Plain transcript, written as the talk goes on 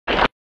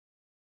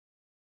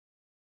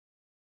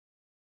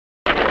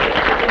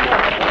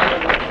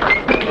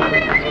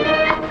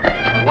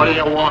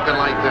are you walking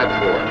like that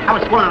for? I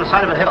was born on the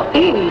side of a hill.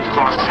 Oh,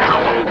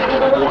 Costello.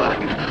 1,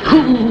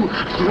 2,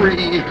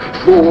 3,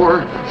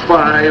 4,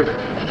 5,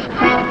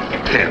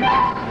 10.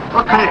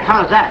 What kind of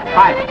count is that?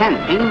 5, 10.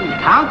 Can you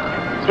count?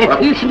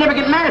 You should never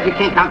get mad if you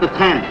can't count to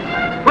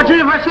 10. What's the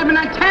universe living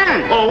at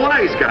 10? Oh,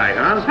 wise guy,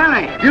 huh?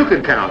 Sonny. You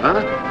can count,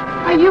 huh?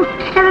 Are you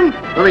kidding?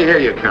 Let me hear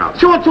you count.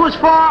 2 and 2 is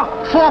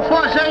 4. 4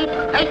 4 is 8.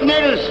 8 and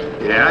 8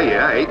 is...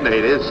 Yeah, 8 and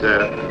 8 is,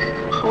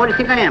 What do you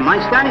think I am,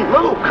 Einstein?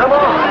 Lou, come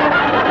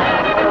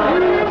on.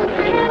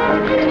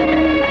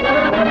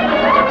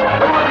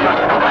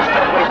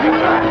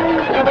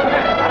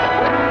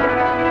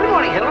 Good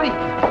morning, Hillary.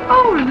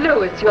 Oh,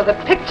 Louis, you're the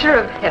picture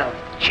of health.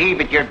 Gee,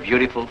 but you're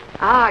beautiful.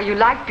 Ah, you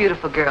like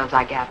beautiful girls,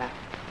 I gather.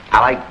 I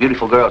like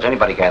beautiful girls.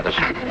 Anybody gathers.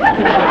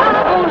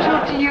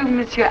 Bonjour to you,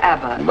 Monsieur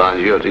Abbott.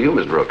 Bonjour to you,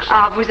 Miss Brooks.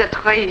 Ah, vous êtes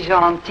très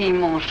gentil,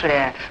 mon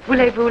cher.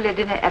 Voulez-vous le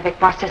dîner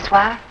avec moi ce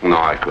soir? No,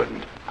 I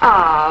couldn't.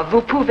 Ah,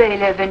 vous pouvez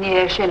le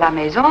venir chez la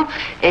maison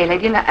et le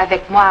dîner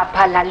avec moi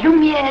par la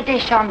lumière des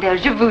chandelles,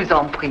 je vous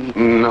en prie.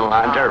 No,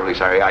 I'm terribly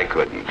sorry, I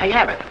couldn't. Hey,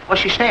 Abbott,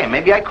 what's she saying?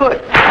 Maybe I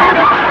could.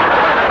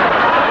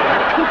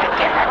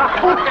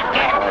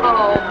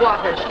 Oh,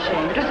 what a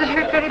shame. Does it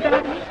hurt very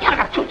badly? Yeah, I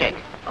got toothache.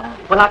 Oh,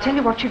 well, I'll tell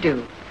you what you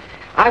do.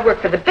 I work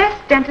for the best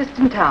dentist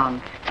in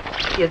town.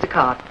 Here's a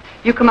card.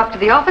 You come up to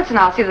the office and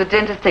I'll see the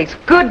dentist takes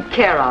good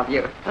care of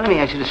you. Let me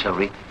ask you this,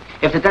 Hillary.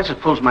 If the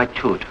dentist pulls my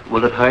tooth,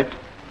 will it hurt?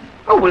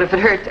 Oh, well, if it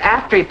hurts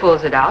after he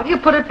pulls it out, he'll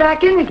put it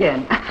back in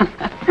again.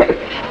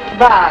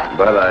 Bye.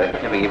 Bye-bye.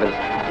 Let me give it.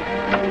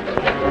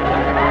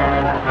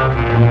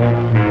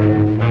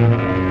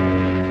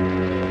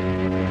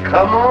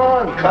 Come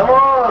on, come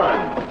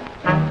on.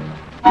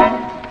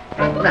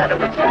 What's the matter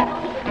with you?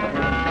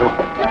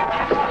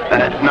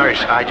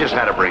 Nurse, I just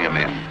had to bring him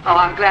in. Oh,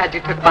 I'm glad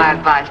you took my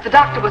advice. The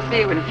doctor will see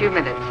you in a few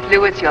minutes.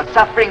 Louis, your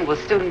suffering will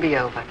soon be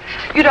over.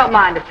 You don't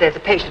mind if there's a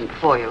patient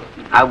before you?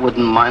 I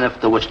wouldn't mind if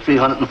there was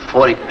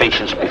 340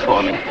 patients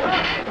before me.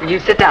 You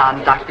sit down.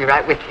 The doctor will be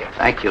right with you.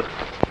 Thank you.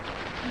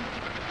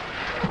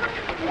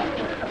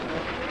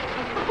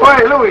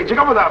 Hey, Louis, you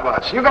come with that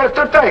much? You got a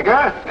toothache,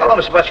 huh? Hello,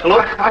 Mr.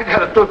 Butchkaloo. I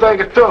got a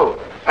toothache, too.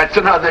 That's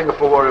nothing to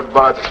worry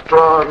about.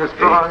 Strong,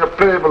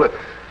 people.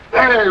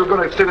 Hey, you were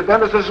going to see the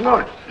dentist this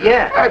morning?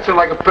 Yeah. That's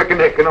like a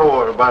picnic. Don't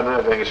worry about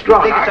anything. It's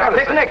strong. Think it's a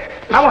picnic?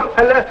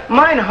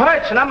 Mine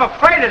hurts, and I'm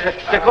afraid of it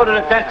to go to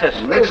the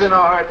dentist. Listen,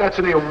 all right, that's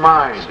in your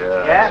mind.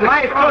 Yeah,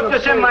 my tooth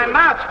is in my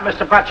mouth,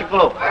 Mr.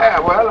 Butchkaloo. Yeah,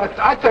 well,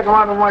 I take him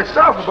out of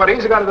myself, but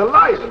he's got the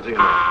license, you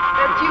know.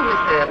 That's you,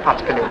 Mr.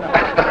 Costello.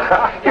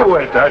 You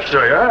wait, I'll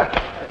show you, huh?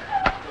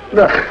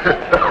 No.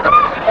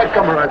 I'm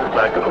coming right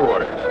back. Don't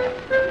worry.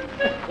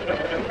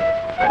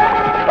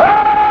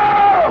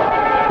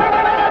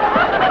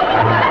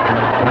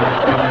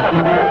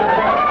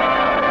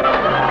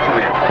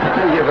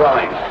 Where you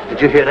going? Did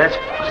you hear that?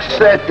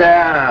 Sit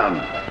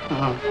down.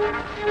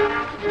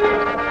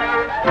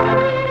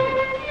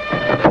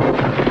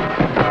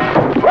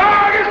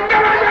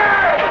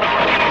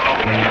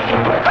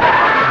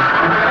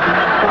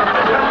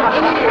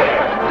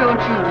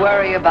 Don't you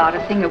worry about a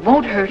thing. It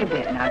won't hurt a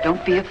bit. Now,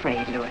 don't be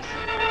afraid, Louis.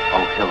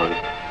 Oh, Hillary.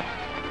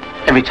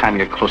 Every time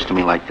you're close to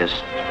me like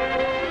this,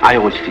 I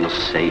always feel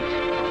safe.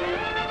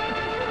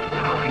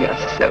 Oh, you're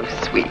so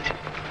sweet.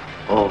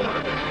 Oh,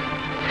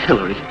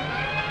 Hillary.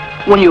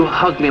 When you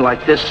hug me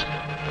like this,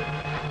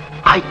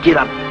 I get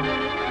a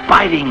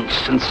biting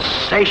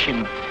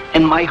sensation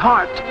in my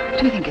heart.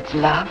 Do you think it's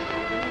love?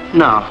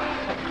 No.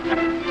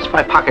 It's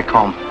my pocket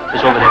comb.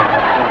 It's over there.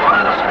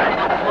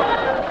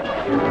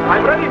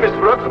 I'm ready, Miss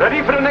Brooke.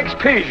 Ready for the next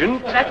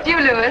patient. That's you,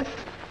 Louis.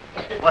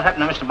 What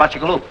happened to Mr.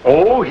 Butchkaloo?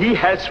 Oh, he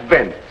has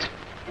went.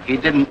 He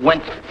didn't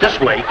went this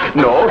way.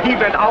 No, he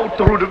went out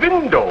through the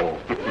window.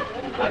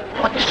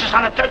 But this is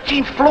on the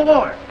 13th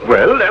floor.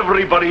 Well,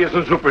 everybody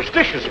isn't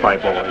superstitious, my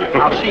boy.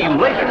 I'll see you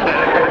later.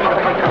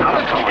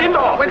 In the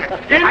office.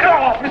 In the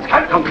office.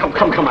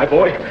 Come, my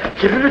boy.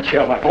 Get in the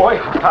chair, my boy.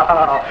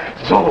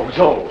 So.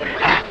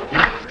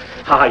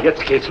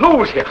 Jetzt geht's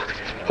los hier.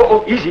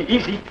 Oh, easy.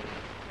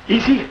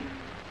 Good.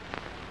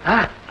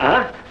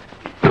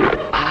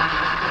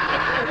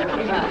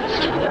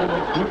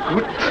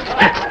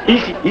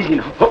 Easy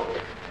now. Oh,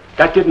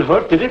 that didn't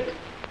hurt, did it?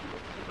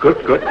 Good.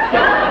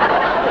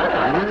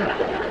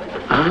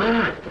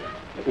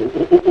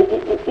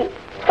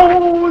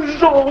 Oh,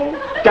 so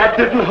that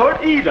didn't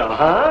hurt either,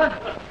 huh?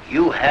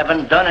 You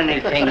haven't done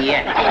anything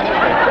yet.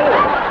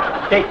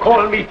 They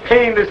call me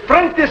Painless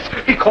Prentice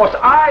because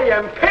I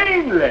am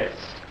painless.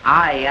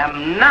 I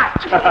am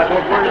not. Don't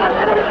worry,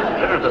 my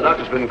boy. The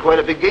doctor's been quite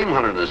a big game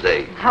hunter this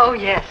day. Oh,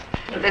 yes.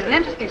 There's an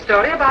interesting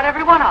story about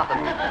every one of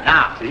them.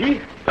 Now,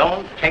 See?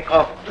 don't take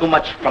off too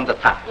much from the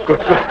top.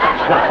 Good.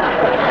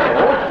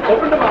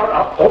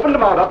 Open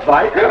them out up,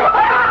 weit.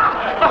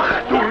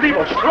 Ach, du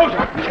lieber Strauß.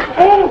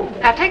 Oh!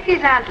 Now, take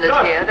these antlers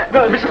here.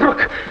 Well, Miss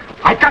Brooke,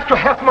 I got to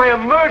have my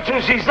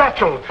emergency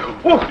satchel.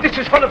 Oh, this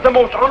is one of the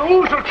most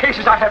unusual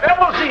cases I have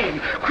ever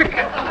seen. Quick.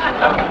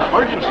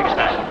 Emergency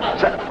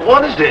satchel.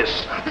 What is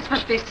this? This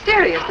must be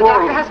serious. The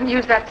doctor hasn't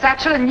used that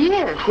satchel in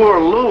years. Poor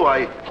Lou,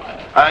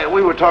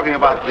 We were talking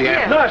about the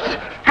ant. Nurse,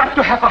 have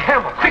to have a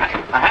hammer, quick.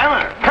 A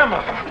hammer?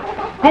 Hammer.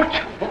 Good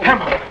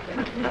hammer.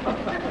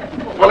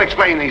 Well,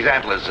 explain these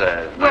antlers,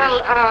 Well,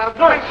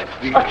 Nurse,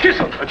 a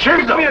chisel. A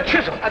chisel? Give me a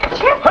chisel. a chip?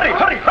 Hurry,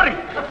 hurry, hurry.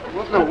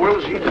 What in the world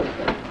is he doing?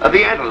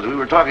 The antlers, we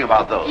were talking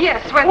about those.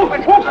 Yes, Ooh, ooh.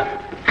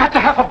 Got to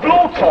have a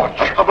blowtorch.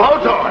 A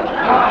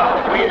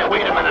blowtorch?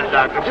 Wait a minute,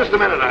 Doctor. Just a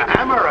minute. A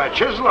hammer, a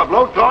chisel, a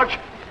blowtorch?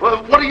 Well,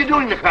 what are you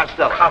doing to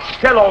Costello?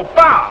 Costello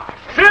bar.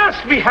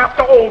 First, we have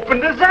to open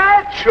the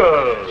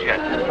satchel. Yes.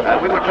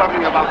 We were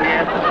talking about the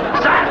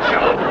antlers.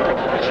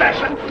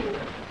 Satchel?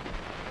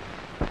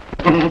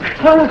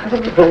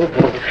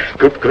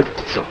 Good.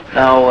 So,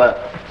 Now,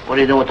 what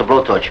are you doing with the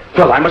blowtorch?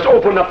 well, I must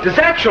open up the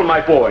satchel, my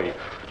boy.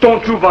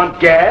 Don't you want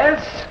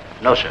gas?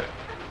 No, sir.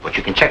 But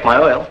you can check my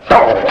oil.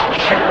 Oh,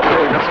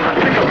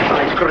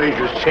 nice,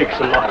 courageous shakes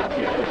alive.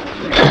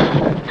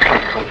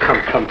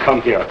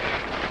 Come here.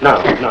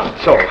 Now,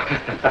 so.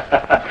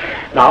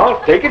 Now,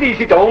 take it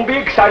easy. Don't be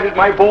excited,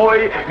 my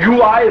boy.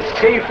 You are as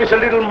safe as a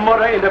little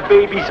mother in a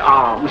baby's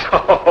arms.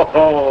 Come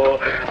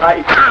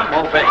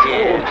over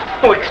here.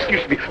 Oh,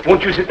 excuse me.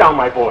 Won't you sit down,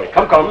 my boy?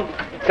 Come.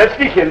 Setz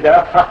dich hin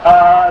da.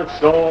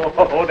 So,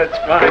 that's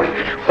fine.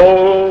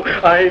 Oh,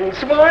 1,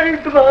 2, 3,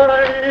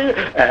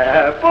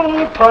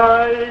 apple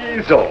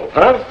pie. So,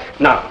 huh?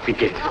 Now,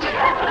 begin.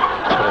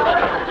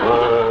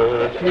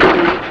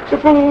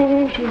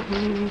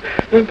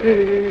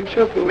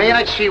 May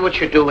I see what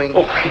you're doing?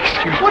 Oh,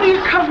 excuse me. What are you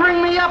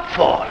covering me up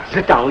for?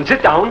 Sit down.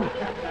 Sit down,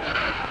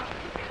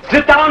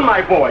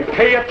 my boy.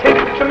 Pay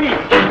attention to me.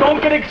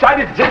 Don't get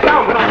excited. Sit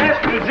down. When I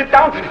ask you to sit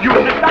down, you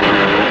sit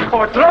down.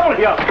 Cause trouble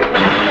here.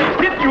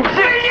 Sit, you sit.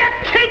 Will you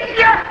keep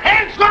your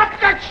hands off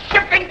the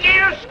shipping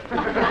gears?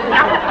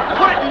 Now,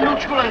 put it in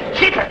neutral and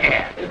keep it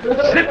there.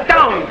 Sit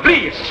down,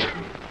 please.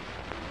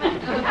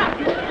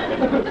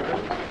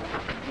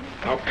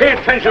 Now, pay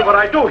attention to what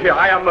I do here.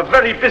 I am a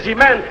very busy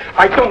man.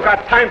 I don't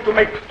got time to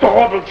make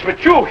troubles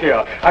with you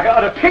here. I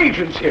got other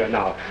patients here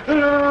now.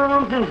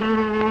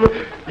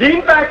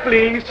 Lean back,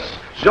 please.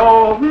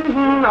 So,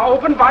 now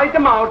open wide the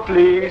mouth,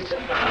 please.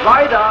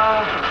 Wider.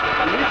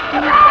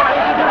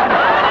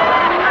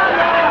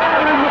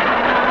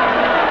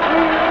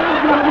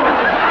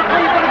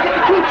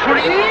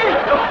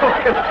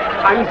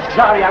 I'm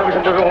sorry, I was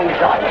on the wrong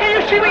side.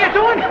 Can you see what you're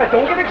doing?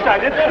 Don't get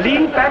excited.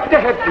 Lean back the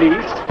head,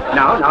 please.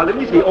 Now, let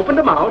me see. Open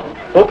the mouth.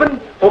 Open.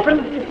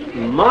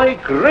 My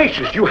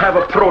gracious, you have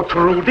a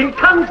protruding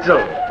tonsil.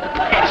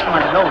 That's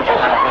my nose.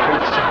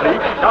 I'm sorry.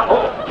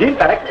 Now, lean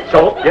back.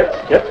 So, yes.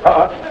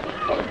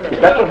 Is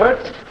that what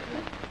hurts?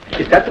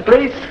 Is that the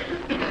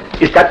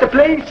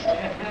place?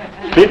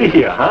 Maybe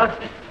here, huh?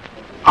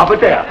 Over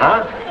there,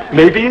 huh?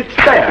 Maybe it's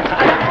there.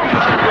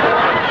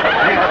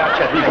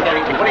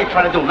 What are you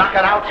trying to do? Knock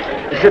it out?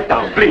 Sit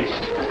down, please.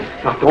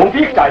 Now, don't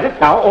be excited.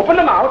 Now, open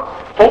the mouth.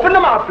 Open the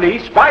mouth,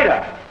 please.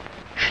 Wider.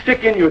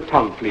 Stick in your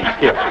tongue, please.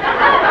 Here.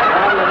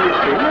 Now, let me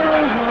see.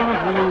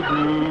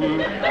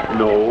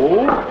 No.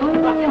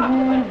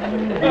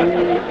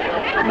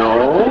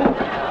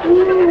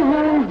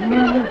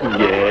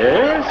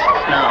 Yes.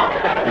 No.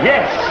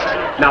 Yes.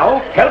 Now,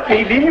 help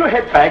me. Lean your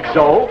head back,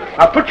 so.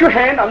 Now, put your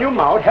hand on your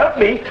mouth. Help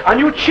me. On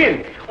your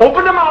chin.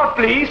 Open the mouth,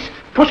 please.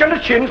 Push on the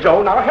chin,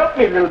 so. Now, help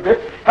me a little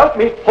bit. Help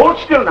me. Hold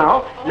still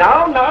now.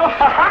 Now.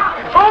 Ha ha.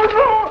 Oh,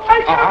 no.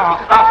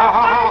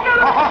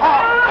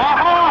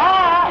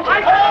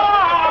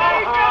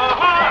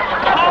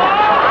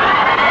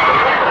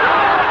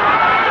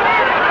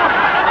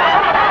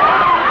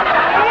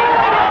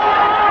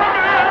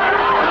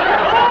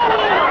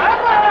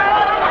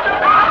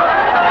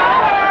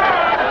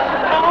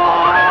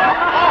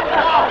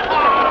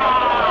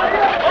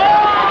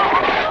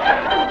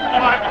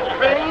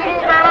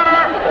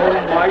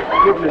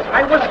 Goodness,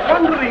 I was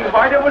wondering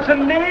why there was a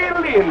nail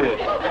in it.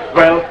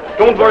 Well,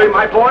 don't worry,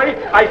 my boy.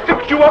 I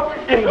fixed you up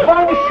in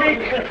one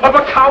shake of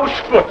a cow's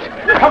foot.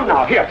 Come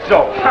now, here,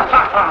 so.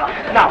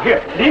 Now, here,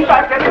 lean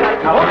back there.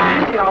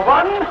 Now,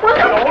 one,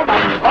 hello,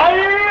 now,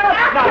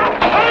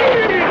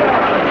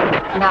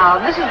 Now,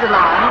 this is the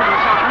lion we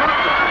shot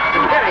necklace. A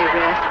very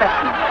rare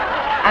specimen.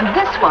 And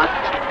this one.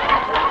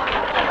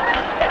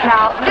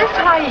 Now, this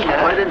hyena.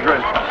 Quite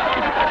interesting.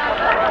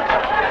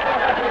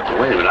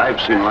 Wait a minute, I've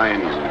seen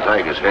lions and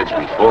tigers' heads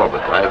before, but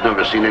I've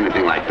never seen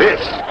anything like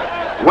this.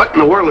 What in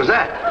the world is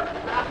that?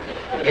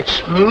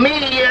 It's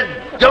me, you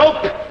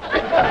dope.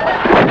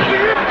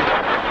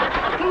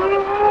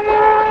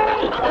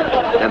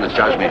 Dennis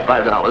charged me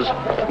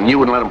 $5, and you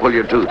wouldn't let him pull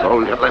your tooth. All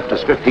we got left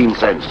is 15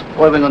 cents.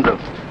 What are we going to do?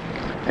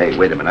 Hey,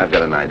 wait a minute, I've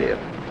got an idea.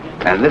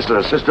 And this is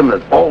a system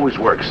that always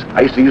works.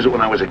 I used to use it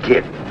when I was a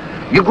kid.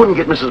 You couldn't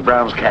get Mrs.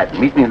 Brown's cat and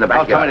meet me in the Don't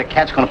tell backyard. me the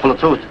cat's going to pull a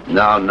tooth.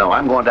 No,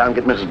 I'm going down and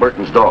get Mrs.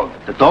 Burton's dog.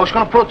 The dog's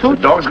going to pull a The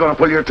tooth? dog's going to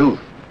pull your tooth.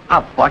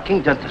 A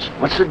barking dentist.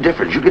 What's the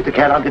difference? You get the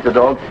cat, I'll get the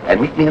dog, and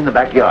meet me in the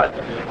backyard.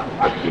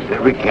 But be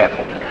very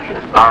careful.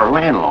 Our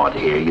landlord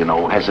here, you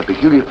know, has a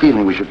peculiar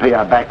feeling we should pay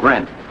our back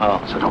rent.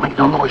 Oh. So don't make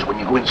no noise when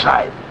you go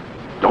inside.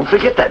 Don't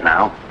forget that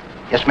now.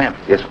 Yes, ma'am.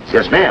 Yes,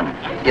 ma'am.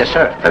 Yes,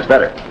 sir. That's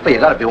better. Well, you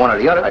got to be one or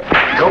the other.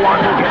 Go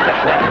on and get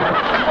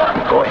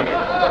that. Go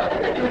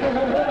ahead.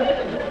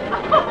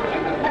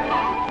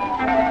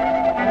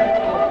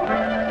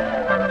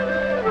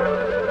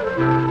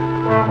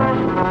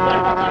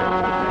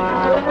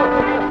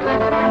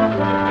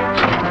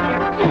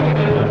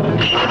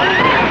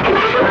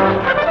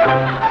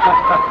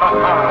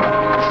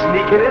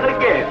 hit it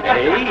again,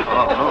 eh?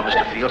 Oh, no,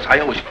 Mr. Fields. I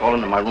always crawl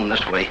into my room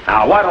this way.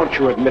 Now, why don't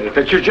you admit it,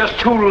 that you're just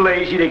too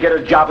lazy to get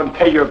a job and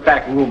pay your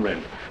back room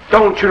rent?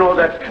 Don't you know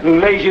that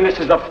laziness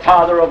is the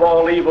father of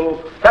all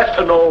evil? That's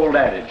an old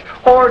adage.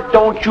 Or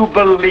don't you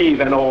believe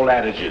in old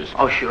adages?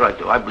 Oh, sure I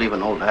do. I believe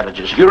in old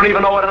adages. You don't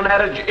even know what an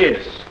adage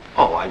is.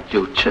 Oh, I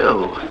do,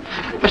 too.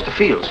 Mr.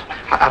 Fields,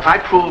 if I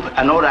prove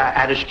an old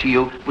adage to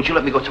you, would you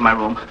let me go to my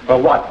room? For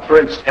what, for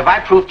instance? If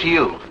I prove to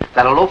you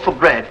that a loaf of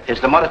bread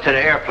is the mother to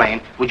the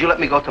airplane, would you let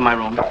me go to my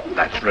room? Oh,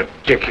 that's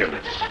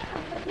ridiculous.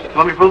 You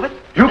want me to prove it?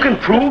 You can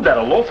prove that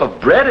a loaf of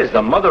bread is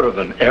the mother of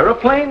an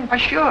aeroplane? Why,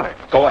 sure.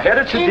 Go ahead,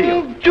 it's a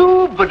deal.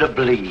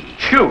 Indubitably.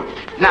 Shoot.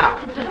 Now,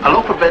 a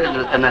loaf of bread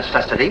is a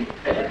necessity,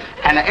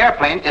 and an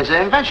airplane is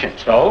an invention.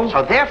 So?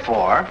 So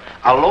therefore,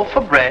 a loaf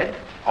of bread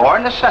or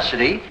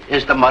necessity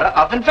is the mother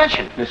of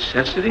invention.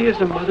 Necessity is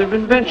the mother of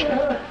invention.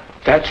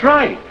 That's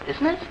right.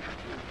 Isn't it?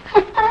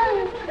 That's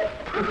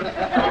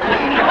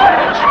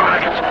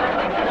right.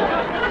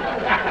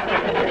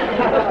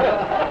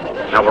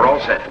 Now we're all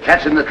set.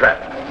 Cat's in the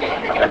trap.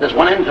 Got this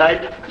one end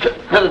tied to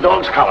the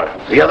dog's collar.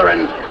 The other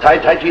end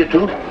tied to you,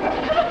 too.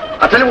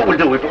 I'll tell you what we'll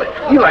do.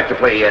 You like to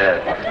play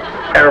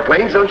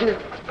airplanes, don't you?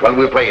 Well,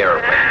 we'll play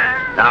airplanes.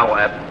 Now,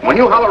 when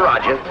you holler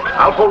Roger,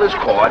 I'll pull this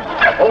cord,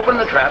 open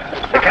the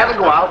trap, the cat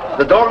will go out,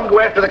 the dog will go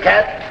after the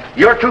cat,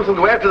 your tooth will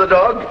go after the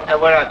dog.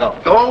 Where I go?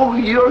 Oh,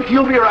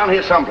 you'll be around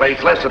here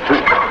someplace, less of two.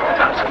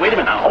 Now, wait a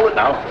minute now, hold it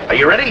now. Are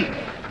you ready?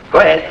 Go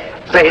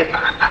ahead, say it.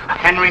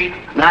 Henry?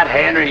 Not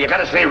Henry, you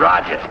gotta say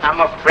Roger.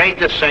 I'm afraid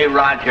to say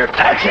Roger.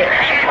 That's it.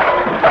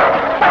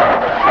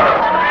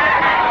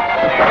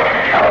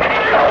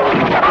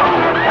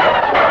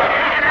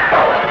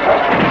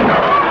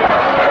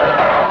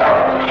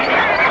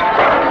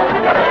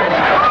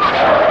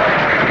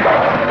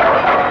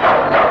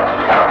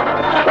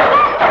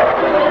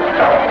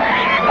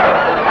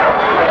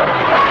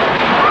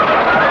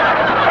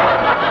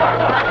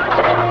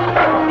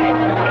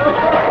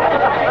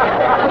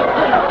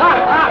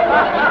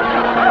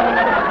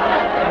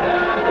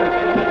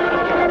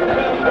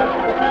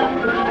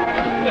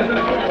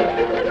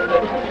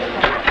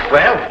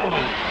 Well,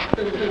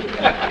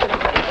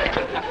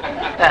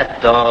 that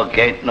dog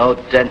ain't no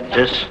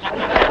dentist.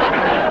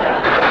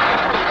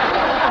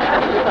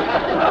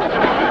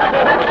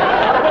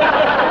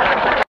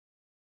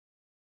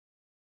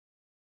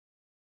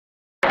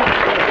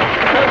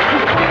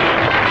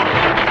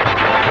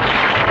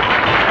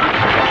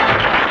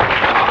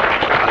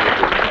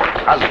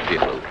 How's it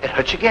feel? It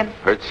hurts again?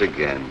 Hurts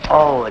again.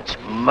 Oh, it's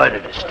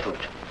murderous, Toot.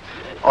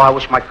 Oh, I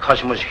wish my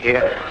cousin was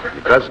here.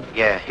 Your cousin?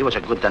 Yeah, he was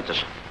a good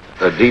dentist.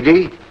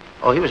 DD?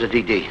 Oh, he was a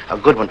DD. A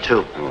good one,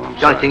 too. Oh, I'm the only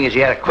sorry. thing is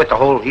he had to quit the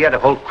whole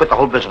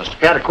business.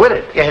 He had to quit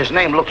it. Yeah, his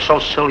name looked so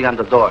silly on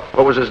the door.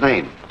 What was his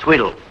name?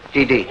 Tweedle.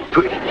 DD.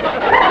 Come on.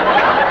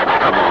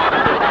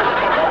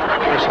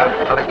 Yes,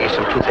 I'll get you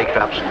some toothache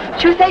drops.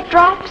 Toothache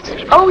drops?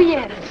 Oh,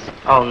 yes.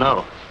 Oh,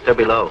 no. They're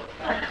below.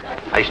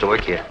 I used to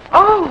work here.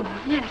 Oh,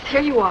 yes,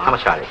 here you are. How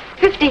much are they?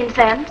 15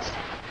 cents.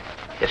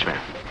 Yes,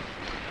 ma'am.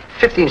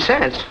 15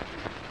 cents?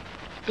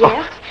 Yes?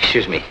 Oh,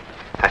 excuse me.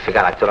 I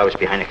forgot. I thought I was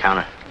behind the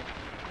counter.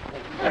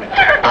 It's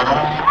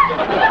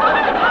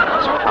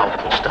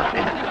powerful stuff,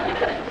 ain't it?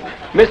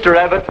 Mr.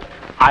 Abbott,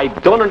 I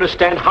don't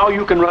understand how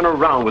you can run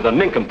around with a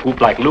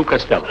nincompoop like Lou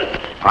Costello.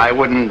 I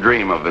wouldn't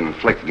dream of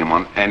inflicting him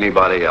on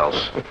anybody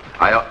else.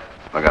 Oh,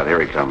 God, here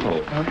he comes.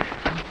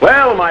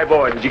 Well, my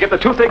boy, did you get the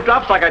toothache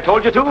drops like I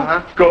told you to?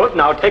 Uh-huh. Good.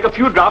 Now take a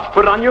few drops,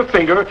 put it on your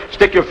finger,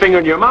 stick your finger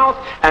in your mouth,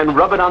 and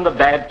rub it on the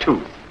bad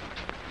tooth.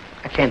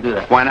 I can't do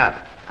that. Why not?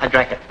 I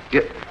drank it.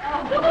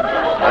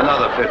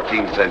 Another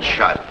 15-cent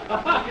shot.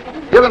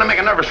 You're going to make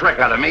a nervous wreck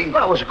out of me.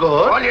 That was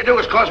good. All you do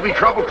is cause me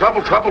trouble.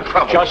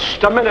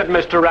 Just a minute,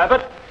 Mr.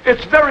 Abbott.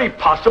 It's very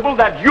possible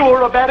that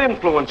you're a bad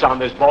influence on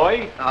this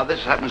boy. Now,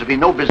 this happens to be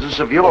no business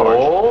of yours.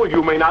 Oh,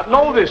 you may not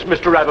know this,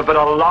 Mr. Abbott, but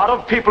a lot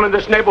of people in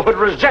this neighborhood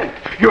resent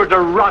your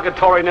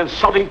derogatory and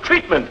insulting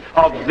treatment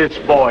of this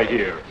boy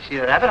here. See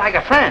that, Abbott? I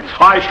got friends.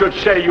 I should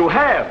say you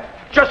have.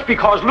 Just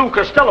because Lou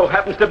Costello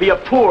happens to be a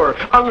poor,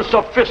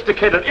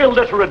 unsophisticated,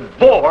 illiterate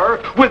bore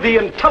with the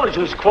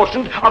intelligence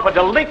quotient of a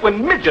delinquent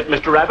midget,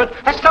 Mr. Abbott.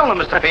 That's stolen,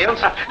 Mr.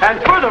 Fields.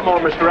 And furthermore,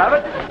 Mr.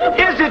 Abbott,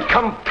 is it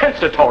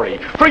compensatory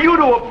for you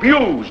to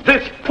abuse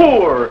this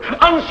poor,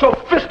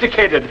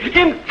 unsophisticated,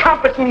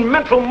 incompetent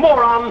mental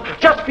moron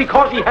just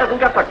because he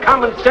hasn't got the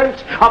common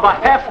sense of a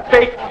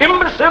half-baked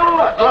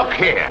imbecile? Look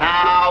here.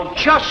 Now,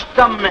 just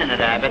a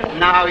minute, Abbott.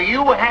 Now,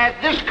 you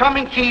had this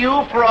coming to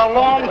you for a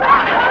long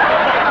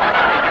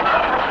time.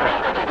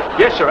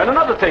 Yes, sir. And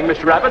another thing,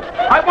 Mr. Abbott,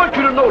 I want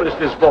you to notice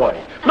this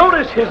boy.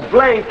 Notice his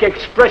blank,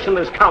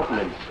 expressionless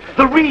countenance,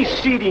 the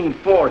receding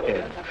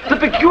forehead, the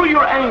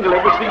peculiar angle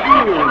at which the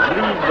ears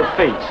leave the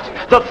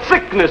face, the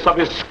thickness of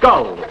his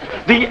skull,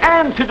 the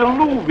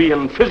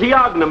antediluvian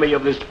physiognomy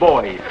of this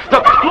boy,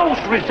 the close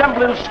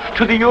resemblance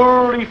to the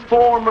early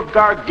form of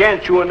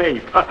gargantuan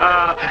ape.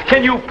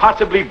 Can you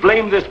possibly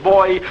blame this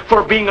boy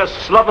for being a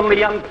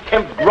slovenly,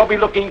 unkempt,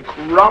 grubby-looking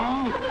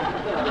crumb?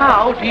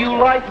 How do you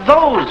like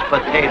those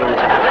potatoes?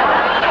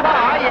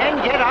 Try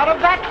and get out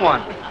of that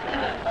one.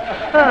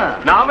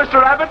 Now,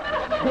 Mr. Abbott,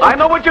 I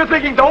know what you're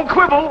thinking. Don't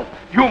quibble.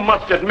 You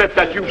must admit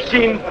that you've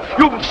seen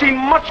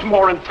much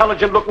more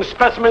intelligent-looking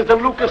specimens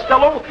than Lou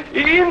Costello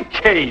in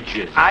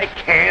cages. I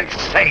can't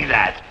say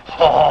that.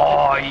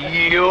 Oh,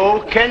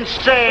 you can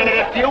say it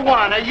if you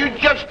want to. You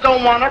just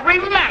don't want to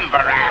remember,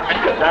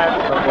 Abbott.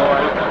 That's the boy.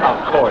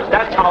 Of course.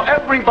 That's how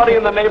everybody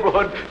in the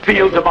neighborhood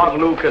feels about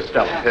Lou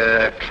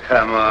Costello.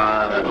 Come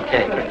on.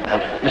 Okay.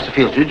 Mr.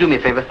 Fields, will you do me a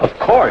favor? Of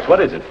course. What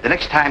is it? The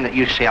next time that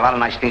you say a lot of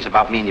nice things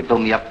about me and you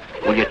build me up,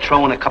 will you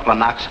throw in a couple of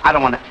knocks? I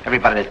don't want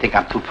everybody to think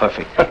I'm too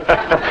perfect.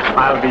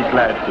 I'll be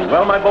glad to.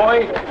 Well, my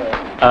boy,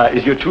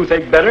 is your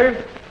toothache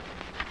better?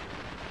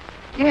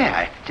 Yeah,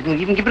 I didn't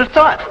even give it a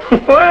thought.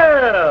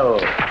 Well.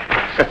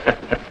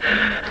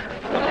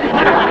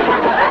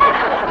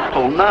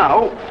 Oh,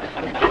 now.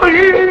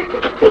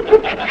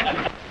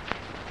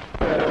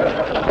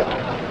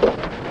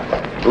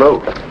 Hello.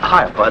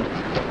 Hi, Bud.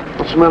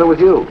 What's the matter with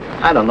you?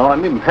 I don't know.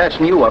 I'm even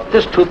passing you up.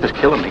 This tooth is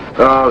killing me.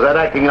 Oh, is that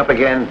acting up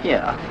again?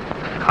 Yeah.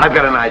 I've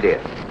got an idea.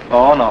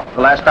 Oh, no.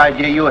 The last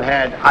idea you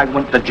had, I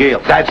went to jail.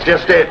 That's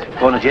just it.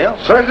 Going to jail?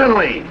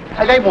 Certainly.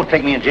 They won't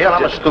take me in jail.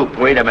 I'm a scoop.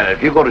 Wait a minute.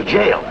 If you go to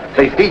jail,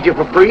 they feed you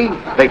for free,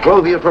 they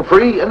clothe you for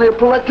free, and they'll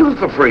pull that tooth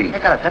for free. They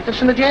got a dentist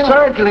in the jail?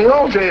 Certainly.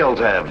 All jails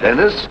have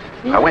dentists.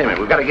 Now, wait a minute.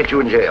 We've got to get you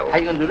in jail. How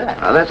you going to do that?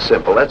 Now, that's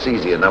simple. That's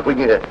easy enough. We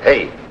can get...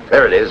 Hey,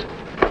 there it is.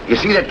 You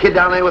see that kid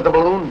down there with the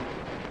balloon?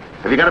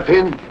 Have you got a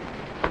pin?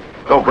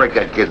 Go break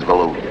that kid's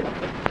balloon.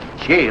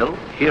 Jail?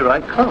 Here I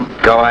come.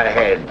 Go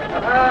ahead.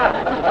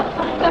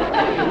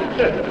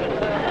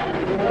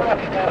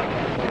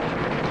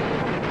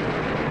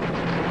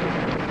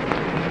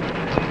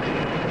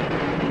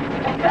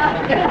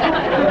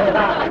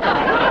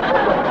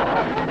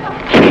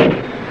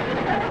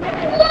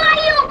 Why,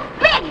 you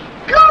big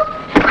goof!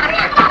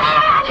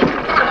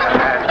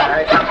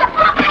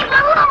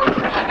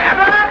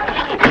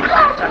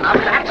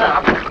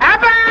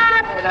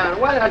 Abbott!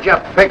 Why don't you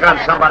pick on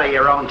somebody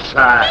your own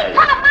size? He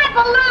cut my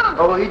balloon!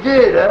 Oh, he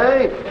did,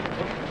 eh?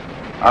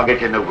 I'll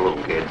get you a new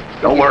balloon, kid.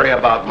 Don't worry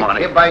about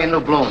money. He'll buy you a new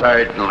balloon.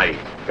 Certainly.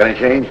 Got any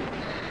change?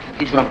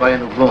 He's going to buy a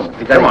new balloon.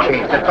 He Come got on.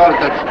 change. That's all he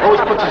does.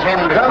 Always puts his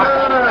hand in the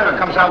pocket and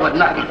comes out with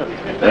nothing.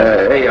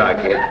 Here you are,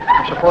 kid.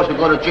 I'm supposed to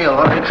go to jail,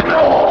 huh?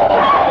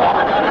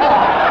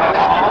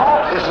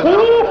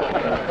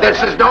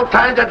 This is no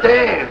time to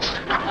dance.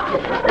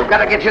 We've got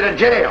to get you to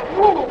jail.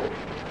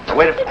 Now,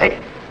 wait a minute. Hey,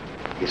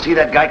 you see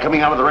that guy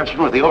coming out of the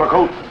restroom with the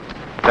overcoat?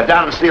 Go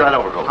down and steal that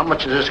overcoat. How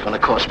much is this going to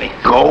cost me?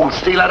 Go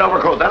steal that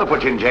overcoat. That'll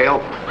put you in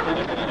jail.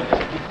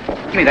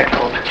 Give me that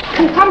coat.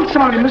 Oh, I'm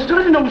sorry, mister. I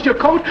didn't know it was your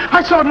coat.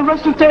 I saw it in the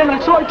restaurant there, and I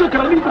took it.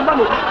 I need the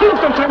money. He was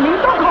going to turn me in.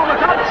 Don't call the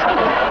cops.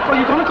 Well,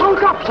 you're going to call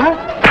the cops, huh?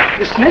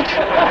 You snitch.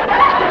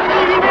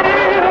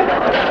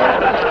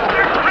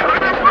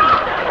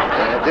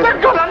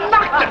 They're going to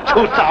knock the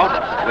tooth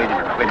out. Wait a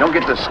minute. Wait, don't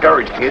get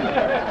discouraged, kid.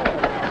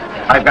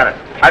 I've got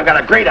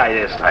a great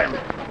idea this time.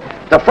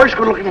 The first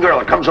good-looking girl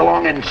that comes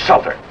along,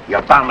 insult her.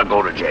 You're bound to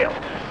go to jail.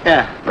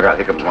 Yeah. Look out,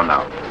 here comes one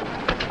now.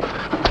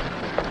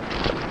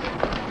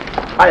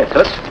 Hiya,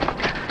 Toots.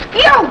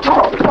 You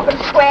don't look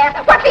and swear.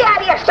 What's the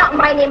idea of shouting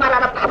my name out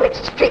on a public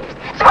street?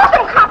 Suppose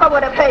some copper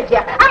would have heard you.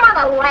 I'm on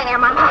the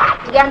lam. I'm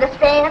hot. Do you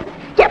understand?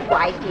 Get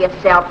wise to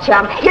yourself,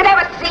 chum. You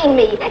never seen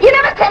me. You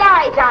never set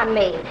eyes on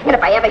me. And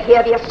if I ever hear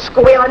of you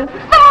squealing,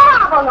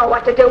 I don't know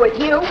what to do with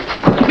you.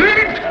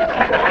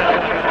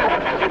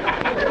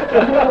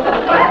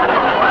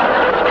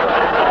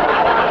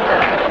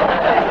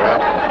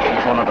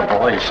 She's one of the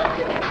boys.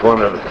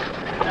 One of them.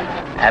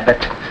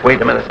 Abbott.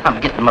 Wait a minute. I'm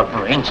getting my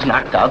brains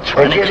knocked out.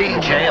 Trying to get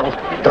in jail.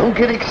 Don't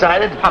get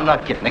excited. I'm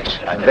not getting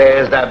excited.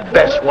 There's the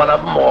best one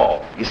of them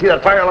all. You see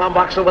that fire alarm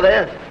box over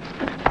there?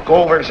 Go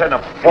over and send a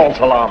false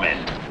alarm in.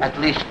 At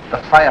least the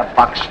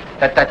firebox.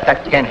 That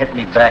can't hit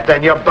me back.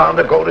 Then you're bound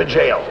to go to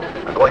jail.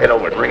 Now go ahead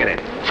over and bring it in.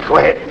 Go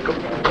ahead.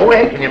 Go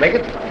ahead. Can you make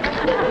it?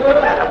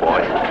 Atta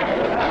boy.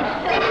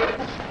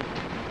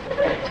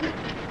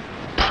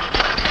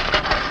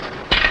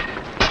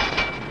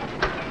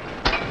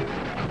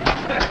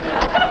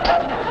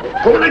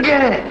 Pull it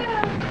again.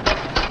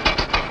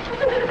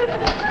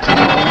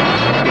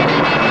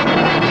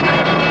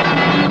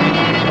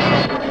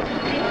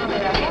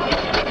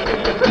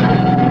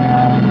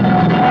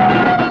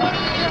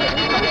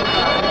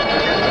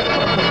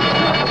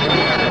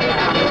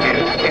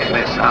 Can't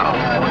miss now.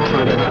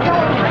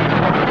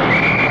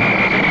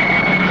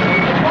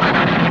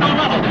 No.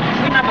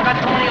 We never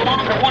got 20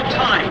 alarms at one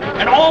time.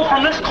 And all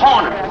from this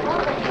corner.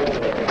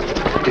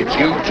 Did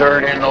you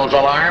turn in those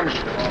alarms?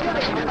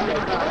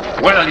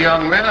 Well,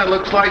 young man, it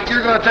looks like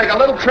you're going to take a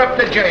little trip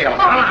to jail.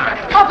 Come on.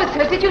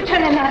 Officer, did you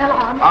turn in that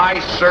alarm?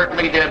 I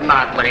certainly did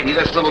not, lady.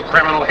 This little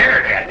criminal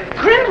here did.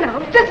 Criminal?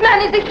 This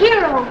man is a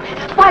hero.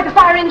 Why, the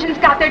fire engines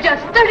got there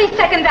just 30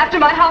 seconds after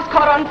my house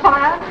caught on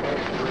fire.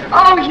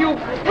 Oh, you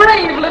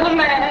brave little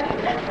man.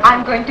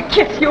 I'm going to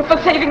kiss you for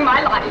saving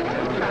my life.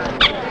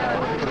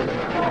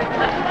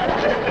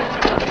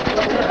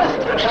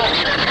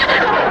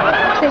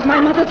 Saved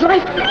my mother's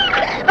life,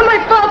 and my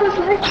father's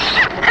life,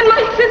 and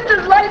my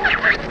sister's life.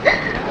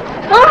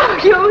 Oh,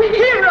 you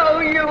hero,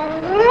 you.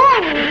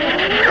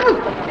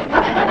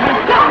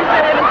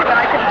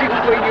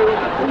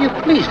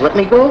 Please, let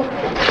me go.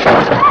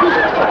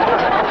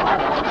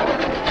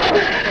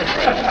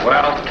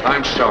 Well,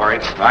 I'm sorry.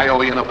 I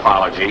owe you an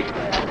apology.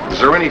 Is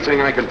there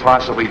anything I can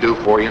possibly do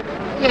for you?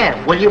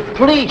 Yeah, will you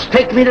please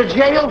take me to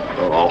jail?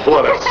 Oh,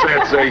 what a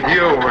sense of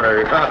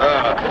humor.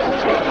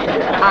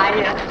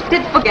 I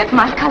did forget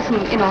my cousin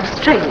in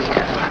Australia.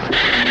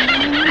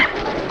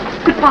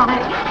 Goodbye.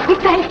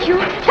 Thank you.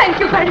 Thank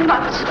you very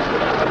much.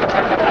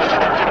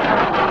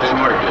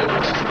 Sure did.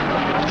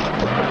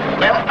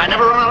 Well, I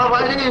never run out of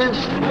ideas.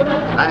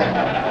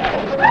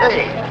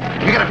 Hey,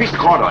 you got a piece of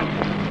cord on you.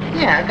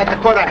 Yeah, I got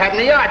the cord I had in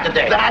the yard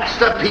today. That's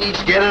the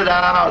piece. Get it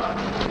out.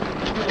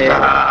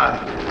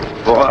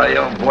 Boy,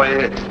 oh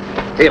boy.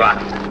 Here,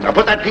 now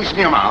put that piece in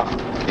your mouth.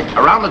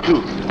 Around the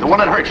tooth. The one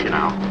that hurts you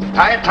now.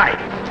 Tie it tight.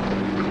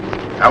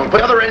 Now we'll put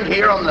the other end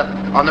here on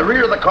the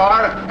rear of the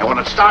car, and when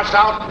it starts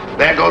out,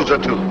 there goes the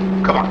tooth.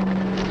 Come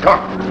on. Come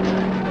on.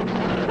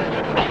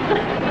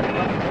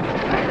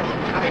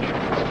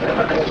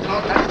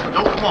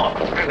 No, come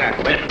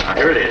on.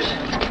 Here it is.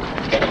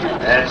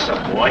 That's the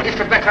boy. It's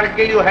the best I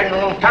gave you had in a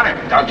long time.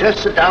 Now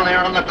just sit down there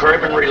on the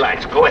curb and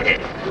relax. Go ahead.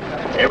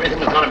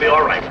 Everything's gonna be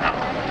all right now.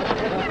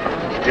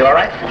 You all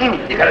right?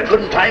 You got it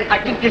good and tight?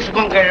 I think this is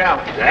gonna get it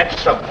out.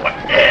 That's the boy.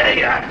 There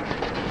you are.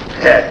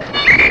 Yeah.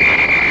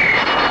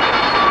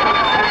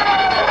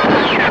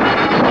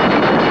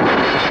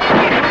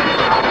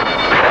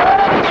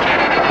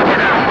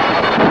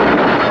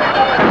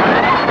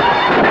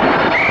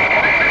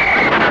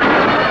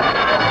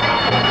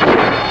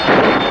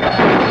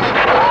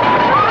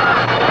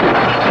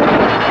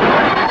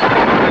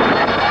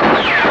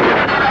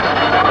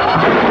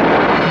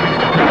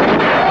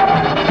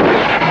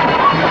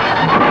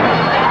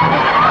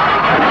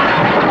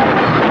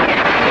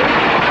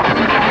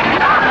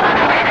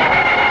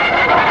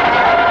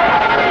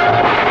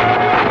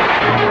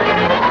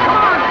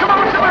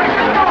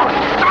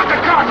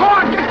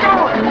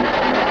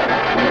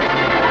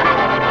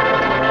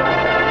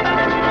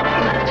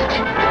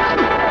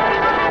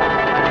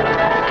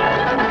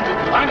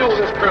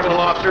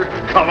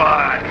 Come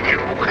on, you.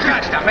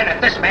 Just a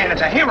minute, this man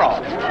is a hero.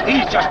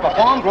 He's just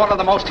performed one of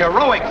the most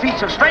heroic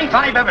feats of strength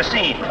I've ever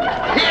seen.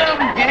 Him?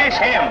 Yes,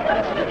 him.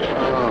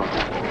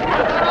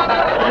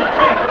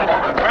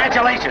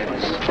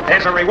 Congratulations.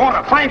 There's a reward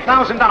of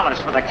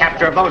 $5,000 for the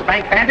capture of those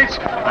bank bandits.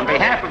 On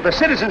behalf of the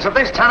citizens of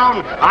this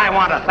town, I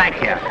want to thank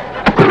you.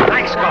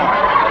 Thanks,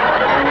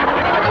 Gord.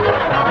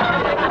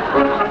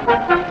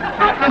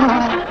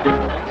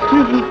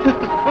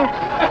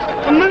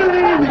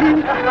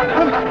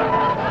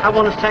 I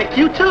want to thank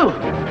you, too.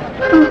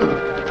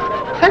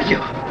 Thank you.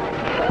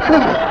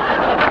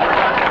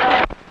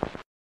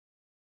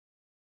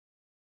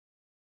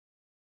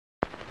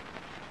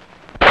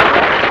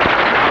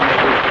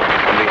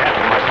 On behalf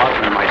of my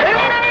partner and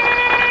myself.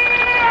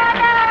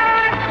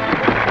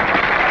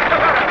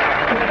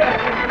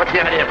 What's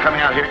the idea of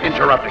coming out here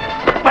interrupting?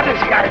 What is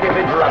the idea of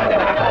interrupting?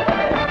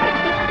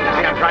 You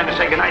think I'm trying to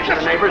say goodnight to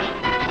the neighbors?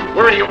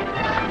 Where are you?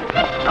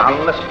 Now,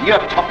 listen, you're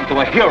talking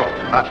to a hero.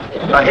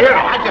 A hero?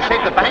 I just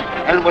saved the bank,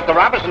 and with the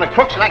robbers and the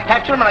crooks, and I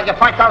capture them, and I get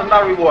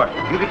 $5,000 reward.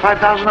 You get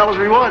 $5,000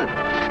 reward.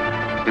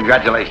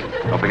 Congratulations.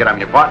 Don't forget I'm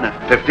your partner.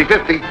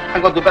 50-50.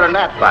 I'm going to do better than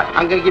that. What?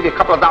 I'm going to give you a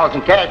couple of dollars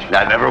in cash.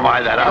 Now, never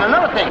mind that. And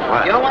another thing,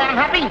 What? you know why I'm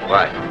happy?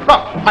 Why?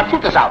 Look, my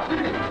tooth is out.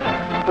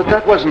 But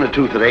that wasn't a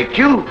tooth that ached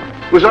you.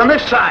 It was on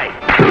this side.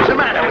 What's the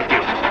matter with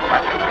you?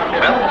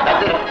 Well,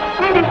 that's it.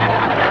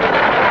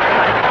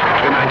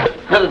 Good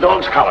night. Now the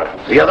dog's collar.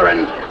 The other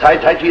end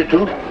tied tight to your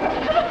tooth.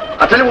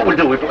 I'll tell you what we'll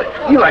do.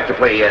 You like to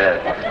play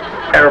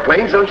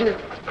airplanes, don't you?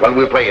 Well,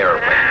 we'll play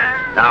airplanes.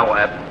 Now,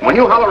 when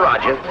you holler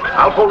Roger,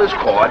 I'll pull this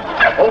cord,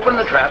 open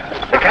the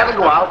trap, the cat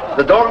will go out,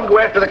 the dog will go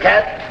after the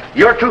cat,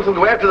 your tooth will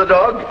go after the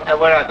dog.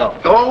 Where'd I go?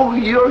 Oh,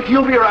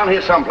 you'll be around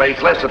here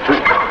someplace, less a tooth.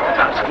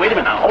 Now, wait a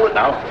minute now, hold it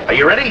now. Are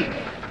you ready?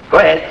 Go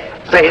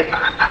ahead, say it.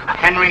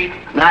 Henry?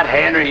 Not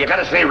Henry, you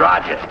gotta say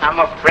Roger. I'm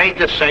afraid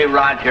to say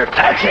Roger.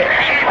 That's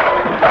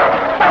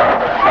it.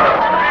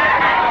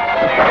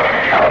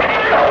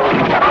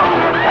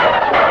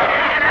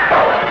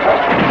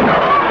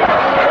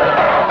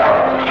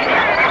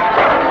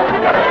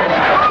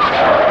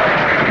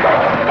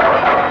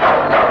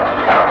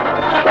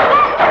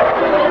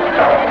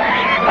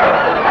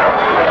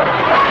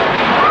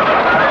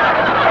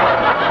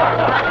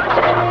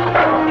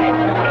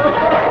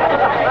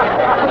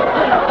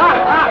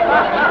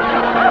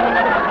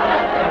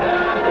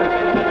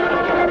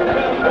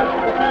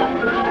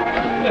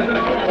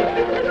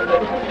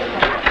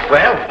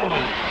 Well,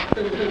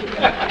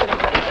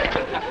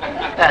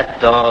 That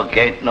dog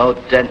ain't no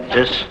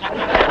dentist.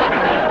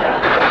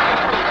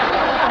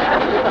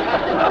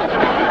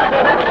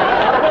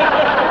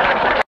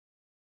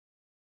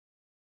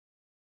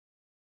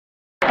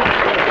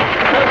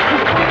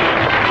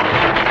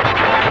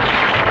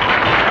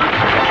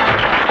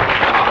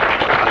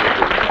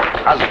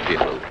 how's it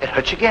feel? It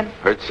hurts again?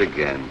 Hurts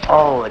again.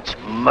 Oh, it's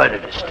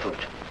murderous, tooth.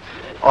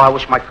 Oh, I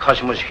wish my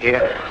cousin was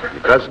here.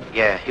 Your cousin?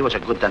 Yeah, he was a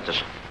good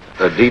dentist.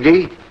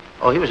 DD?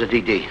 Oh, he was a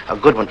DD. A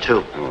good one,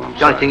 too.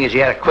 The only thing is he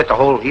had to quit the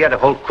whole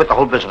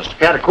business.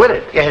 He had to quit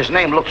it. Yeah, his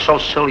name looked so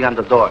silly on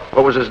the door.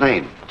 What was his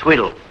name?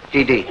 Tweedle.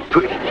 DD.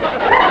 Come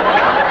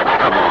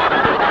on.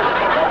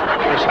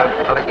 Yes,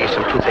 I'll get you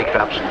some toothache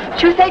drops.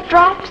 Toothache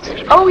drops?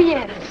 Oh,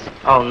 yes.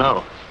 Oh,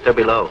 no. They're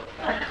below.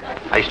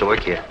 I used to work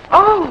here.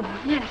 Oh,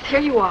 yes, here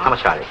you are. How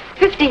much are they?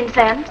 15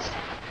 cents.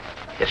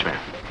 Yes, ma'am.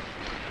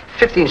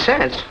 15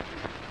 cents?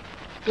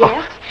 Yes?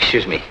 Oh,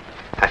 excuse me.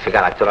 I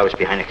forgot. I thought I was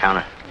behind the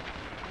counter.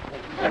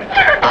 That's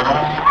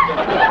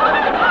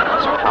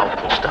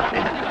powerful stuff,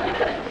 ain't it?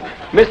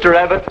 Mr.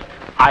 Abbott,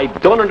 I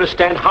don't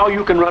understand how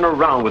you can run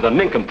around with a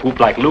nincompoop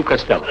like Lou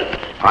Costello.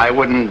 I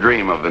wouldn't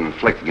dream of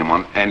inflicting him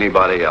on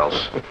anybody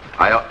else.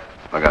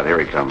 Look out, here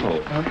he comes.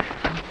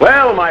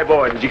 Well, my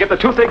boy, did you get the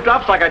toothache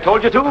drops like I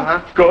told you to?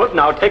 Uh-huh. Good.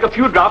 Now take a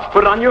few drops,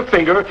 put it on your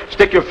finger,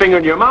 stick your finger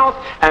in your mouth,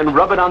 and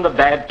rub it on the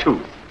bad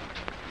tooth.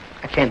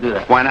 I can't do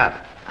that. Why not?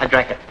 I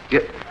drank it.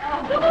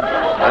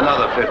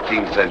 Another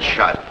 15-cent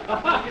shot.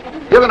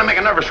 You're going to make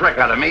a nervous wreck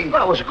out of me.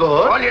 That was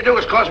good. All you do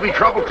is cause me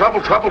trouble.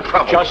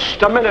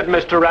 Just a minute,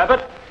 Mr.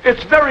 Abbott.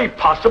 It's very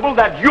possible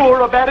that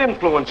you're a bad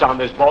influence on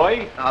this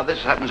boy. Now,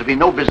 this happens to be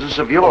no business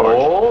of yours.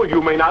 Oh, you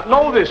may not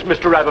know this,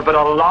 Mr. Abbott, but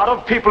a lot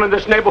of people in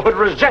this neighborhood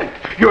resent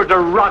your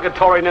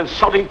derogatory and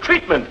insulting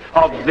treatment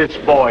of this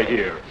boy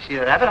here. See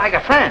that, Abbott? I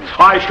got friends.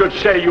 I should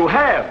say you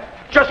have.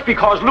 Just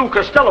because Lou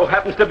Costello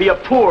happens to be a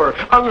poor,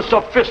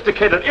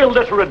 unsophisticated,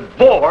 illiterate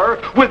bore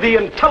with the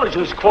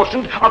intelligence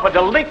quotient of a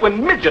delinquent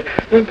midget.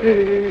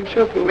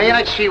 May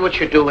I see what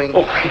you're doing?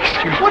 Oh,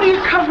 excuse me. What are you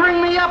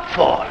covering me up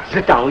for?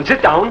 Sit down,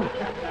 sit down.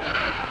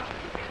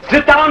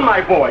 Sit down,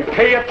 my boy.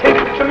 Pay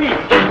attention to me.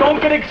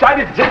 Don't get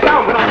excited. Sit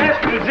down. When I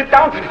ask you to sit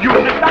down, you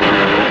sit down.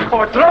 Don't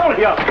cause trouble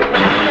here.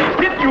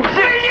 Sit, you sit.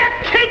 Will you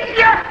keep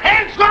your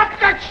hands off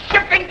the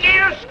shifting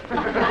gears?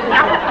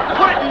 Now,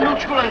 put it in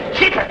neutral and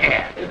keep it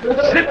there.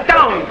 Sit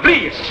down,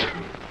 please.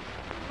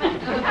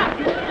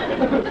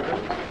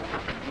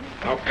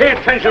 Now, pay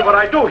attention to what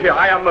I do here.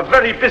 I am a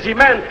very busy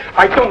man.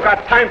 I don't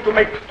got time to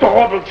make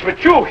troubles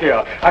with you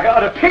here. I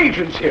got other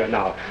patients here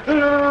now.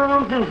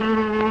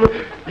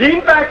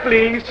 Lean back,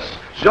 please.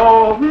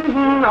 So,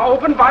 now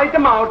open wide the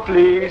mouth,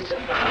 please.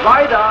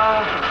 Wider.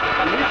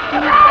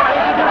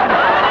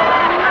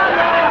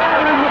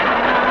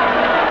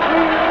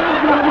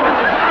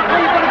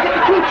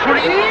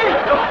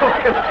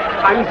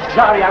 I'm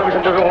sorry, I was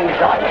on the wrong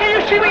side.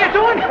 You see what you're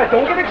doing?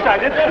 Don't get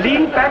excited.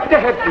 Lean back the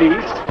head,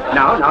 please.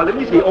 Now, let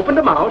me see. Open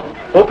the mouth.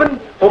 Open.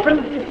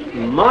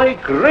 My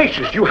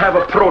gracious, you have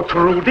a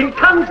protruding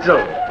tonsil.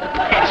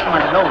 That's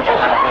my nose.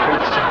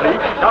 I'm sorry.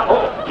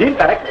 Now, lean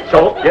back.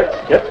 So, yes.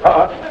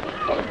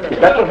 Is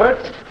that what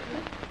hurts?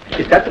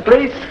 Is that the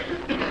place?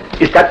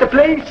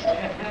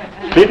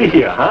 Maybe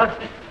here, huh?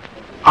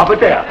 Over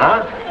there,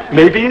 huh?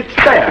 Maybe it's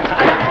there.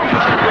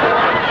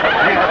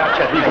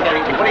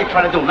 What are you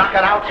trying to do, knock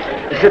it out?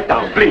 Sit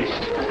down, please.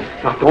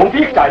 Now, don't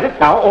be excited.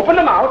 Now, open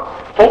the mouth.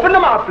 Open the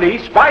mouth,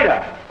 please.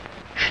 Wider.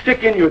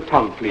 Stick in your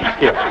tongue, please.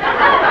 Here.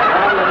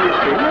 Now, let me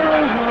see.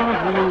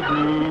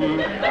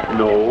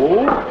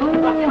 No.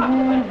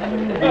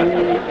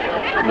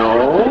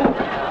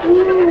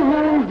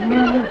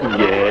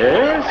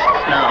 Yes.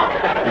 No.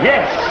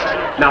 Yes.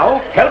 Now,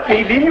 help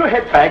me. Lean your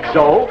head back,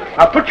 so.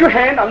 Now, put your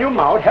hand on your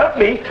mouth. Help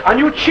me. On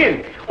your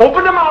chin.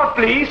 Open the mouth,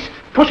 please.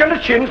 Push on the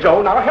chin,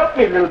 Joe. Now help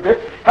me a little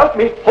bit. Help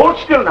me. Hold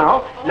still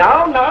now.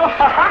 Now.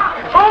 Ha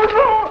ha. Oh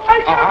no!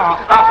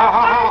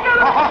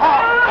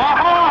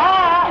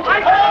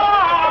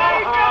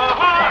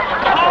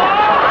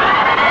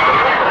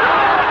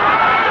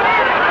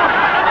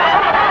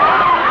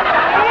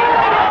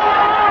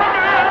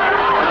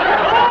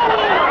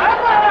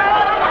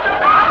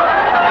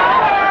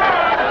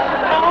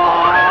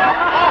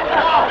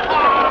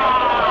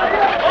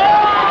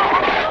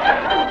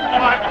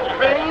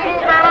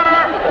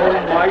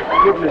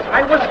 Goodness,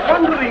 I was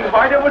wondering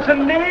why there was a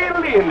nail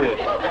in it.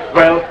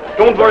 Well,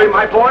 don't worry,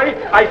 my boy.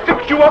 I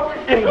fixed you up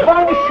in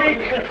one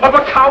shake of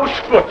a cow's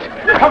foot.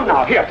 Come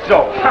now, here,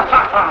 so.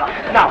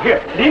 Now, here,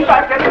 lean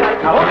back there.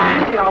 Now,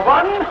 easy, now,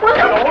 one.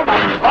 Now,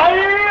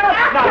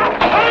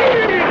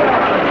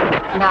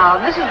 Now,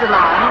 this is the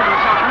lion who was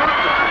shot in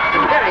Africa.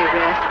 A very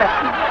rare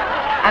specimen.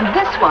 And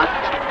this one.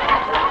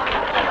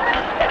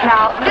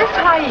 Now, this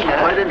hyena.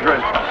 Quite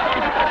interesting.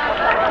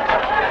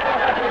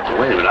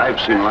 Wait a minute, I've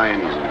seen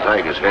lions and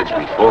tigers' heads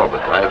before,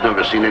 but I've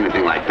never seen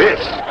anything like this.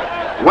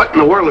 What in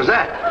the world is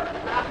that?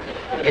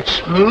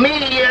 It's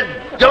me, you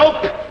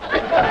dope!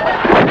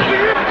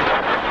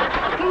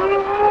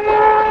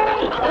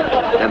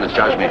 Dennis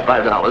charged me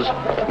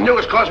 $5. And you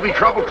always cause me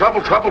trouble.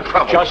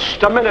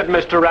 Just a minute,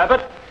 Mr.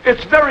 Abbott.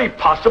 It's very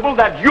possible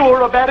that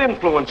you're a bad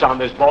influence on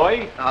this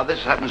boy. Now,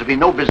 this happens to be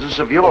no business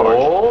of yours.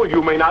 Oh,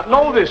 you may not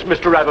know this,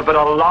 Mr. Abbott, but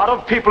a lot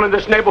of people in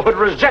this neighborhood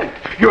resent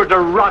your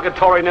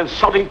derogatory and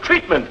insulting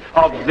treatment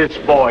of this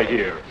boy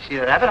here. See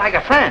that, Abbott? I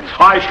got friends.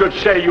 I should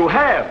say you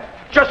have.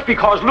 just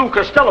because Lou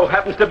Costello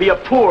happens to be a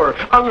poor,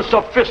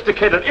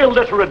 unsophisticated,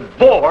 illiterate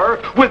bore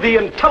with the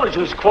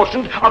intelligence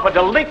quotient of a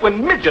delinquent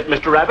midget,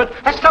 Mr. Abbott.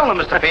 That's stolen,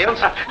 Mr.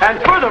 Fields.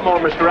 And furthermore,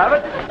 Mr.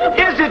 Abbott,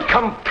 is it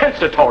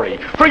compensatory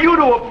for you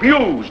to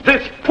abuse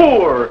this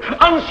poor,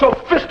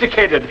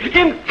 unsophisticated,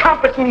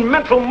 incompetent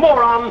mental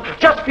moron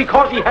just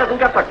because he hasn't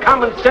got the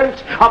common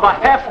sense of a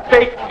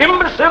half-baked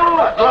imbecile?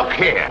 Look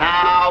here.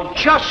 Now,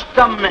 just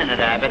a minute,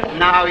 Abbott.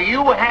 Now,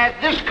 you had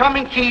this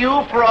coming to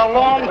you for a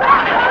long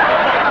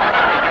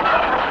time.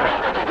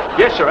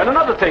 Yes, sir. And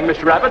another thing,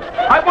 Mr. Abbott,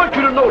 I want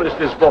you to notice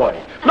this boy.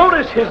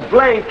 Notice his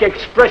blank,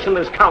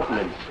 expressionless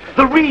countenance,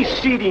 the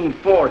receding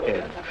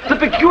forehead, the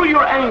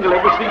peculiar angle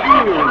at which the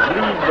ears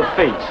leave the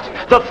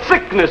face, the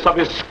thickness of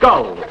his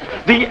skull,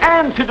 the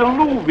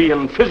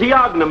antediluvian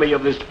physiognomy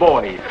of this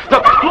boy,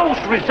 the close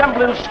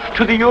resemblance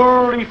to the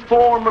early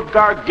form of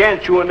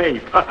gargantuan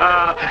ape.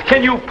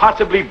 Can you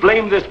possibly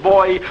blame this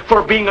boy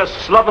for being a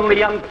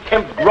slovenly,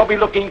 unkempt,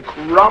 grubby-looking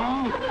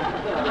crumb?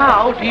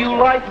 How do you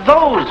like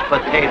those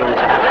potatoes?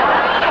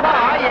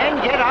 Try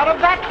and get out of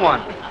that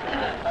one.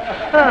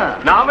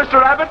 Now,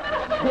 Mr. Abbott,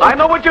 I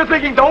know what you're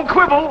thinking. Don't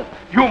quibble.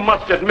 You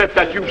must admit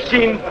that you've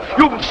seen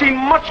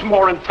much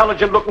more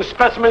intelligent-looking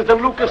specimens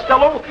than Lou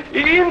Costello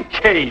in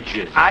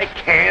cages. I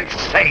can't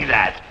say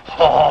that.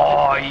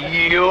 Oh,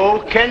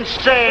 you can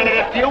say it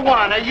if you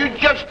want to. You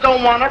just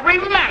don't want to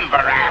remember,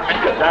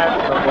 Abbott.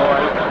 That's the boy.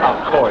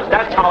 Of course.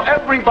 That's how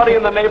everybody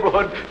in the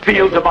neighborhood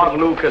feels about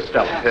Lou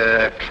Costello.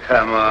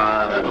 Come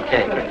on.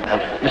 Okay.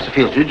 Mr.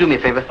 Fields, will you do me a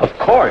favor? Of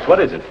course. What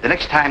is it? The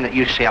next time that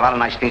you say a lot of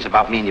nice things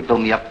about me and you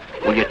build me up,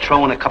 will you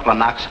throw in a couple of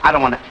knocks? I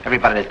don't want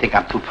everybody to think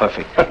I'm too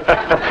perfect.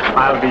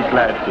 I'll be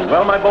glad to.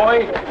 Well, my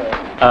boy,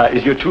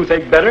 is your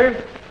toothache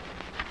better?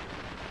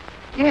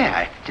 Yeah,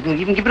 I didn't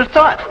even give it a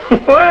thought.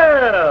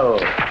 Well.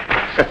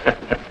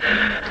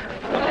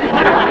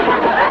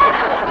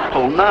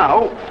 Oh,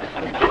 now.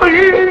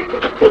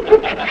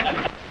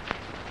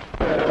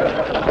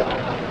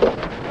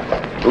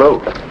 Hello.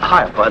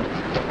 Hi, Bud.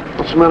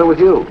 What's the matter with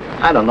you?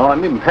 I don't know.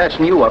 I'm even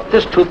passing you up.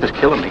 This tooth is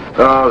killing me.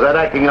 Oh, is that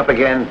acting up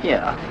again?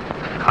 Yeah.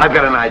 I've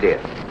got an idea.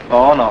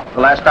 Oh, no.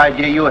 The last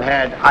idea you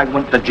had, I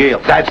went to jail.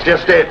 That's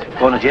just it.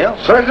 Going to jail?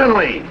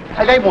 Certainly.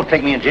 They won't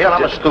take me in jail.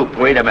 I'm a stoop.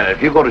 Wait a minute.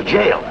 If you go to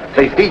jail,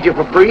 they feed you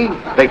for free,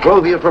 they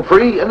clothe you for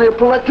free, and they'll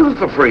pull that tooth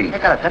for free. They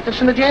got a dentist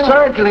in the jail?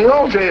 Certainly.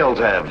 All jails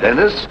have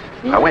dentists.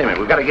 Now, wait a minute.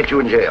 We've got to get you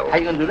in jail. How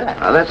you going to do that?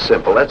 Now, that's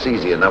simple. That's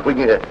easy enough. We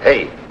can get...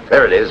 Hey,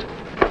 there it is.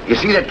 You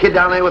see that kid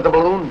down there with the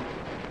balloon?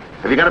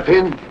 Have you got a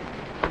pin?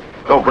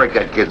 Go break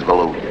that kid's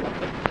balloon.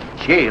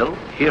 Jail?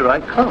 Here I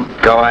come.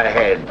 Go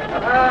ahead.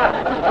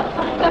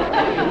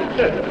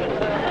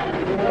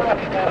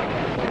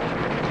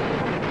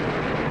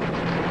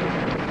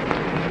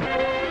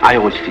 I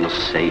always feel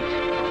safe.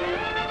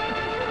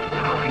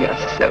 Oh, you're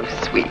so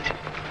sweet.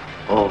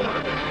 Oh,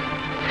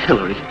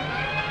 Hillary,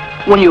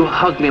 when you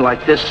hug me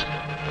like this,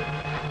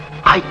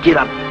 I get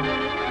a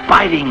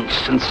biting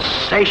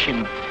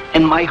sensation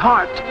in my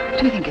heart.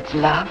 Do you think it's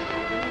love?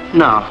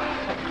 No.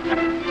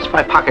 It's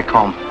my pocket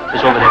comb.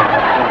 It's over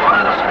there.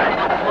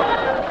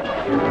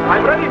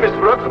 I'm ready, Miss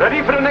Brooke.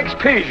 Ready for the next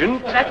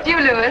patient. That's you,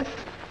 Louis.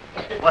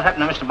 What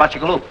happened to Mr.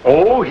 Bachigaloop?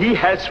 Oh, he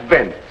has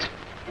went.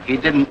 He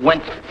didn't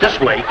went this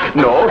way.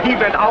 No, he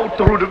went out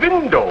through the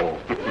window.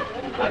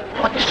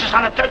 But this is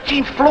on the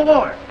 13th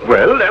floor.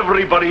 Well,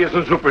 everybody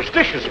isn't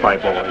superstitious, my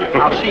boy.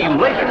 I'll see you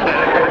later.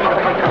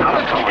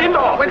 In the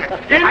office.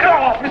 In the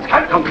office.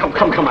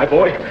 Come, my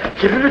boy.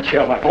 Get in the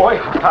chair, my boy.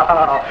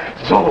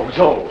 So.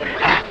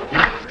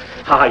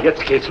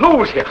 Jetzt geht's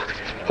los hier.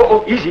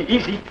 Oh, easy.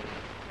 Easy.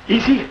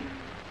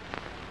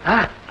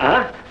 Good.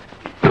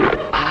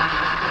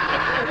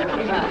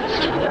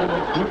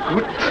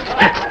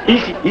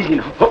 Easy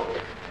now. Oh,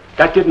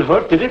 that didn't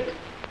hurt, did it?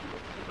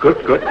 Good.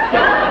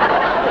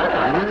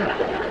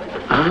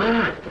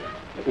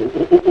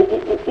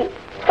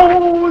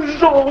 Oh,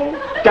 so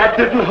that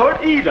didn't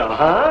hurt either,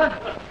 huh?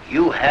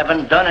 You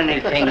haven't done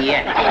anything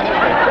yet.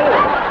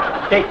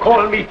 They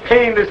call me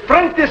Painless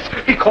Prentice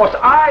because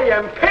I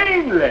am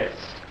painless.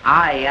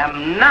 I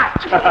am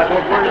not.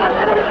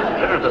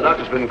 The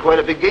doctor's been quite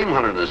a big game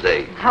hunter this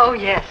day. Oh,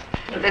 yes.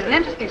 There's an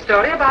interesting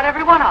story about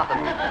every one of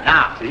them.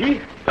 Now,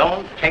 See?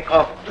 don't take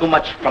off too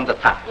much from the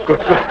top. Good.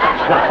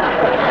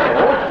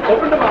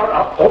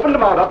 Open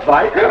them out up,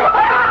 right?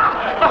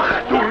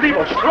 Du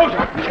lieber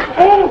Schroeder.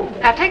 Oh!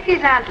 Now, take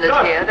these antlers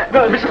here.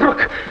 Miss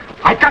Brooke,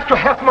 I got to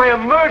have my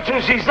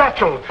emergency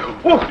satchel.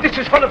 Oh, this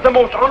is one of the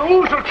most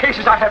unusual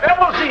cases I have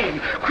ever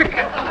seen. Quick.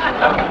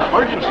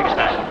 Emergency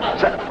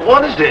satchel?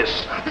 What is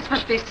this? This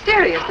must be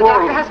serious. The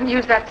doctor hasn't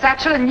used that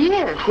satchel in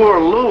years. Poor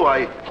Lou,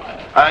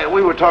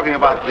 we were talking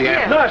about the...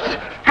 Yes. Nurse,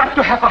 have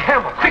to have a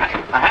hammer. Quick.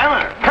 A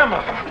hammer?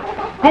 Hammer.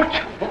 Good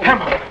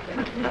hammer.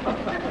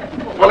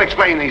 Well,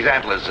 explain these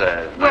antlers,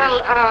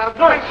 Well,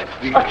 Nurse,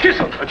 a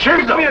chisel. A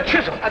chisel? Give me a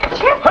chisel. A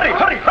chisel? Hurry.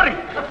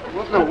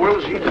 What in the world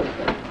is he doing?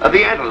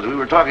 The antlers, we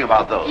were talking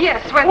about those.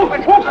 yes, when...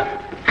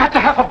 Got to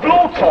have a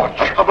blowtorch.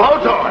 A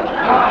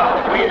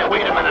blowtorch?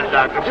 Wait a minute,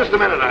 Doctor. Just a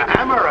minute. A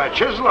hammer, a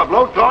chisel, a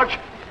blowtorch?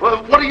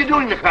 Well, what are you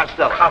doing to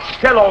Costello?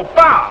 Costello,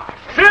 bah!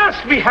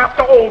 First, we have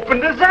to open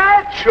the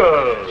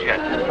satchel.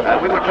 Yeah.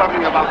 We were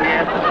talking about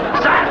the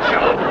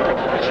satchel.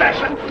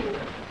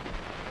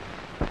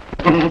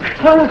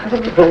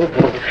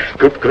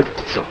 Good.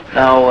 So.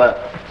 Now,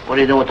 what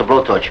are you doing with the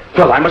blowtorch?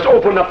 Well, I must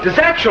open up the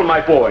satchel, my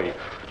boy.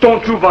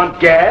 Don't you want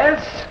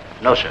gas?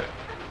 No, sir.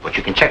 But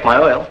you can check my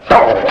oil.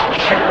 Oh,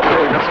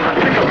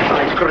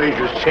 nice,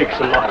 courageous shakes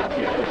alive.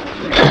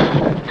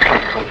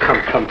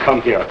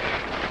 Come here.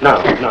 Now,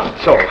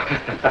 so.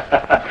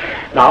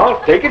 Now,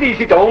 take it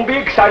easy. Don't be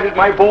excited,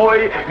 my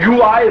boy.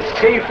 You are as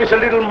safe as a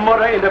little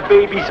mother in a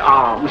baby's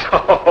arms.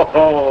 Come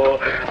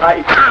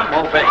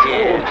over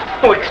here.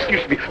 Oh,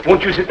 excuse me.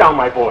 Won't you sit down,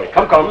 my boy?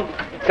 Come.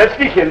 Let's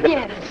begin.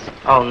 Yes.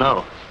 Oh,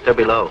 no. They're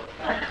below.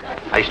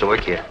 I used to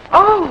work here.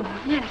 Oh,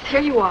 yes,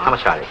 here you are. How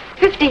much are they?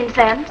 15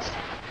 cents.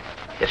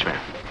 Yes, ma'am.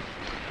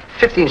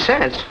 15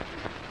 cents?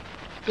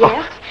 Yes?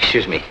 Oh,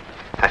 excuse me.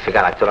 I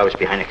forgot. I thought I was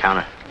behind the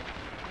counter.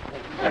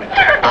 It's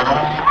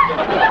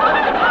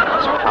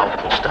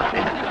powerful stuff,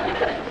 ain't it?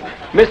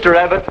 Mr.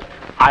 Abbott,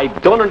 I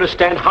don't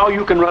understand how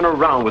you can run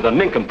around with a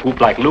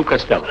nincompoop like Lou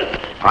Costello.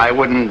 I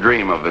wouldn't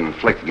dream of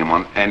inflicting him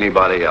on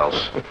anybody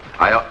else.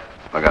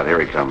 Look out, here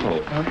he comes.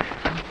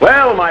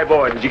 Well, my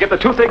boy, did you get the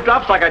toothache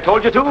drops like I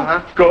told you to?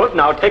 Uh-huh. Good.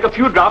 Now take a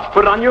few drops,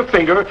 put it on your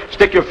finger,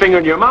 stick your finger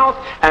in your mouth,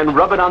 and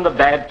rub it on the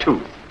bad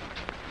tooth.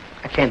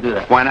 I can't do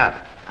that. Why not?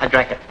 I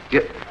drank it.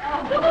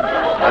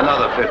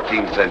 Another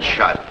 15-cent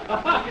shot.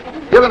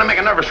 You're going to make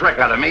a nervous wreck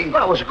out of me.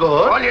 That was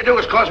good. All you do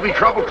is cause me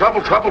trouble.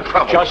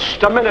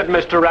 Just a minute,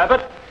 Mr.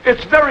 Abbott.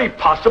 It's very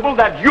possible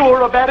that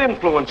you're a bad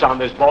influence on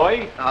this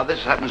boy. Now,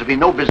 this happens to be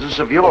no business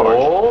of yours.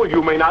 Oh,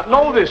 you may not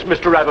know this,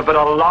 Mr. Abbott, but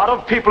a lot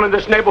of people in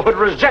this neighborhood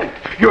resent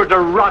your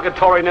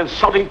derogatory and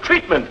insulting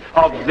treatment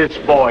of this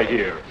boy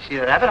here. See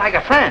that, Abbott? I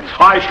got friends.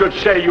 I should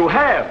say you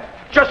have.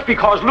 Just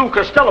because Lou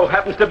Costello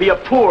happens to be a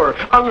poor,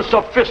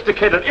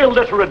 unsophisticated,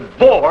 illiterate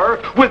bore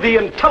with the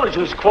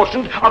intelligence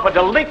quotient of a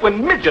delinquent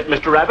midget,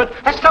 Mr. Abbott.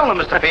 That's stolen,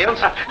 Mr.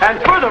 Fields.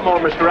 And furthermore,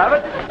 Mr.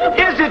 Abbott,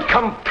 is it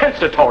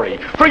compensatory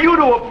for you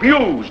to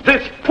abuse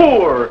this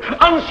poor,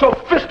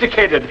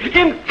 unsophisticated,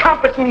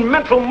 incompetent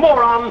mental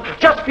moron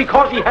just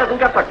because he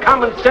hasn't got the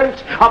common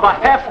sense of a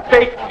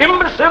half-baked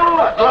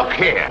imbecile? Look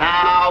here.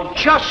 Now,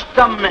 just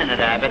a minute,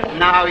 Abbott.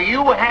 Now,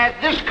 you had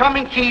this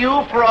coming to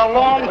you for a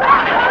long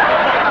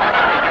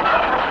time.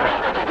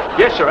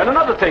 Yes, sir. And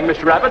another thing,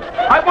 Mr. Abbott,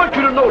 I want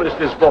you to notice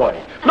this boy.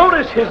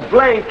 Notice his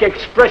blank,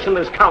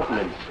 expressionless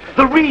countenance,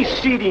 the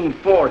receding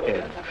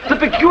forehead, the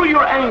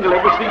peculiar angle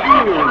at which the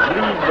ears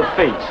leave the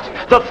face,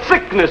 the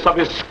thickness of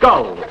his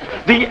skull,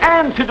 the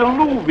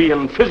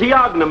antediluvian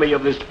physiognomy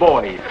of this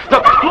boy,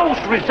 the close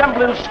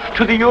resemblance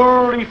to the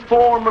early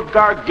form of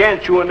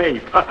gargantuan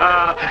ape.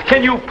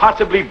 Can you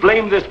possibly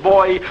blame this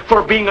boy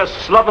for being a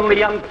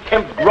slovenly,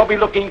 unkempt,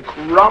 grubby-looking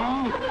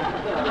crumb?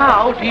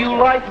 How do you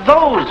like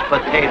those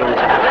potatoes?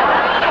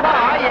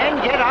 Try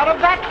and get out of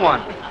that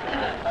one.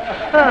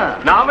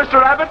 Now,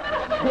 Mr. Abbott,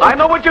 I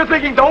know what you're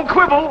thinking. Don't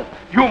quibble.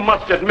 You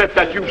must admit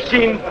that you've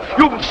seen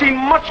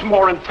much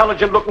more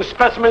intelligent-looking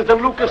specimens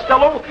than Lou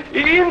Costello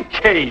in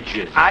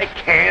cages. I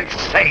can't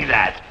say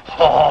that.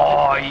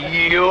 Oh,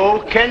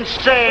 you can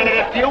say it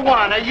if you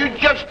want to. You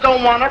just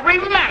don't want to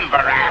remember,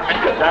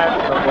 Abbott.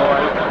 That's the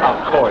boy.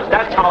 Of course.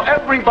 That's how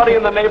everybody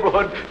in the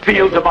neighborhood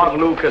feels about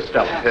Lou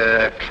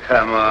Costello.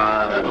 Come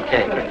on.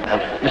 Okay.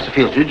 Mr.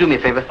 Fields, will you do me a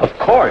favor? Of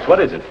course. What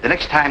is it? The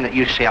next time that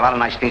you say a lot of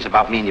nice things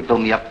about me and you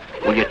build me up,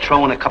 will you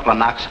throw in a couple of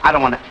knocks? I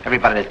don't want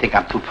everybody to think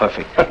I'm too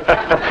perfect.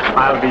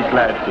 I'll be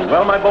glad to.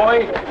 Well, my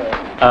boy,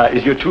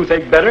 is your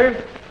toothache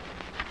better?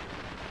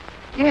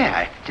 Yeah,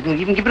 I didn't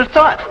even give it a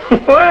thought.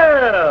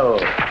 Well.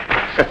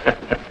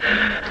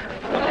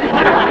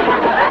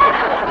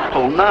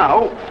 Oh,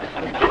 now.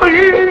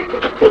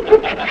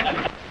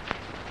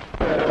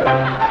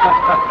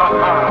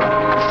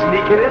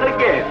 Sneaking in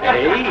again,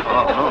 eh?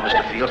 Oh, no,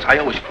 Mr. Fields. I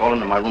always crawl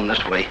into my room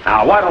this way.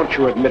 Now, why don't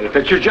you admit it,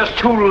 that you're just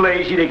too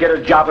lazy to get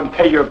a job and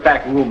pay your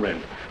back room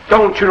rent?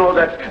 Don't you know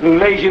that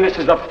laziness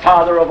is the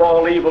father of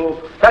all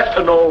evil? That's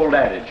an old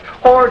adage.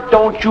 Or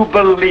don't you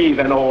believe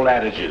in old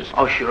adages?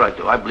 Oh, sure I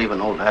do. I believe in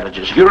old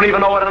adages. You don't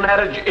even know what an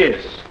adage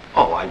is.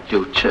 Oh, I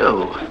do,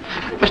 too.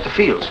 Mr.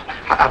 Fields,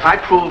 if I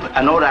prove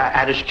an old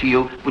adage to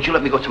you, would you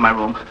let me go to my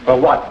room? For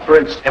what, for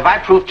instance? If I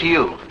prove to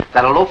you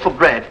that a loaf of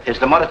bread is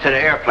the mother to the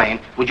airplane,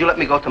 would you let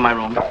me go to my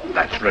room? No,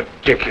 that's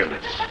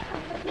ridiculous.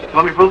 You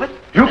want me to prove it?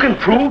 You can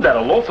prove that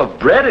a loaf of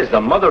bread is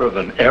the mother of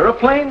an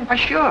aeroplane? Why,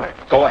 sure.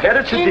 Go ahead,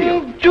 it's a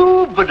deal.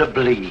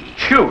 Indubitably.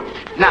 Shoot.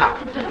 Now,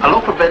 a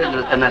loaf of bread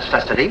is a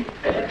necessity,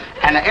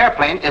 and an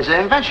airplane is an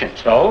invention.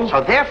 So?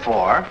 So,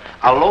 therefore,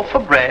 a loaf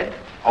of bread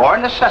or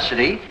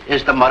necessity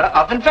is the mother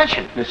of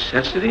invention.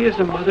 Necessity is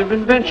the mother of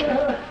invention.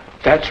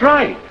 That's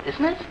right.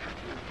 Isn't it?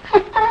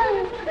 That's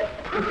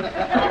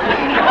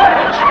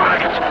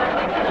right.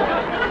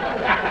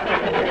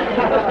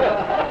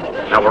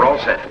 Now we're all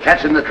set.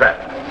 Cat's in the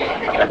trap.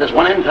 Got this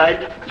one end tied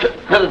to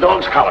the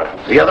dog's collar.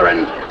 The other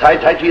end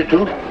tied to you,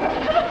 too.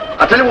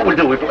 I'll tell you what we'll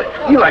do.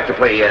 You like to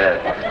play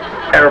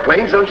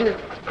airplanes, don't you?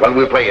 Well,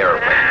 we'll play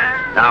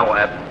airplanes. Now,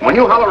 when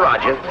you holler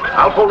Roger,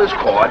 I'll pull this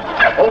cord,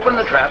 open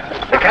the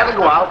trap, the cat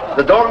will go out,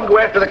 the dog will go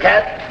after the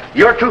cat,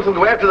 your tooth will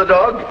go after the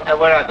dog.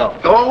 Where I go?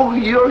 Oh,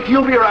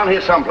 you'll be around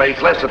here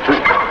someplace, less of two.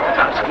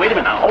 Now, wait a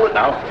minute now, hold it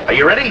now. Are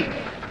you ready?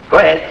 Go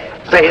ahead.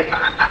 Say it.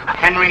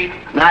 Henry?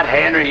 Not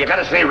Henry, you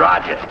gotta say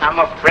Roger. I'm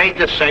afraid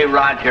to say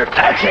Roger.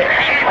 That's it.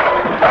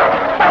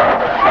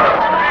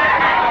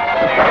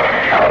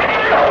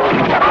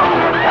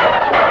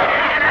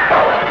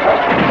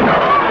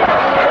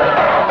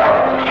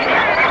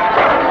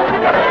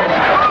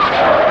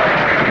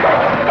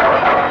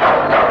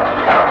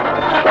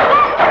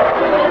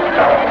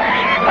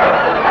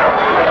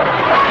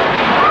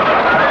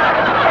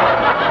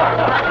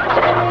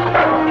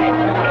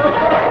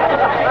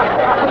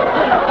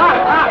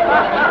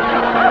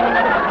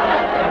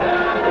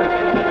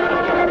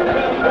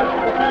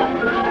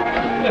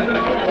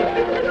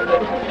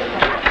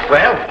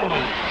 Well?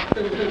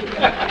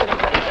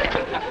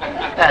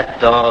 That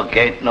dog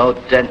ain't no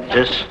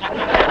dentist.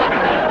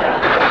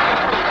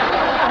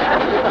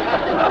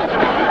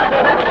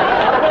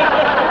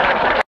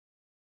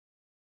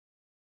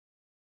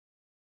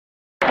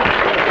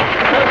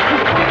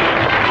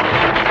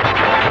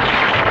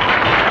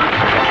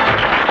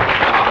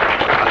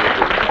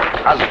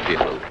 How's it feel,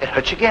 Lou? It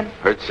hurts again?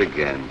 Hurts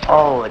again.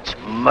 Oh, it's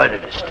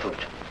murderous, Toot.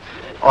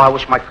 Oh, I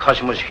wish my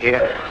cousin was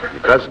here.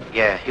 Your cousin?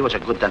 Yeah, he was a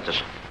good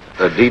dentist.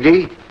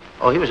 DD?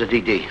 Oh, he was a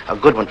DD. A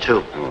good one,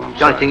 too. Oh, I'm the only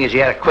sorry. thing is he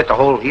had to quit the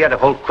whole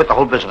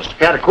business.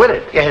 He had to quit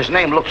it. Yeah, his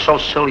name looked so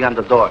silly on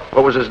the door.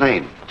 What was his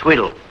name?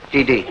 Tweedle.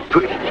 DD.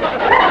 Come on.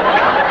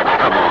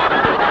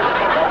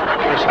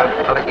 Yes,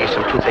 I'll get you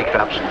some toothache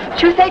drops.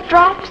 Toothache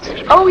drops?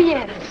 Oh,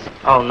 yes.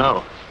 Oh,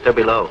 no. They're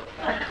below.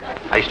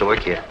 I used to work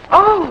here.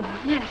 Oh,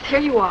 yes, here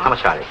you are. How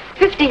much are they?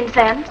 15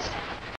 cents.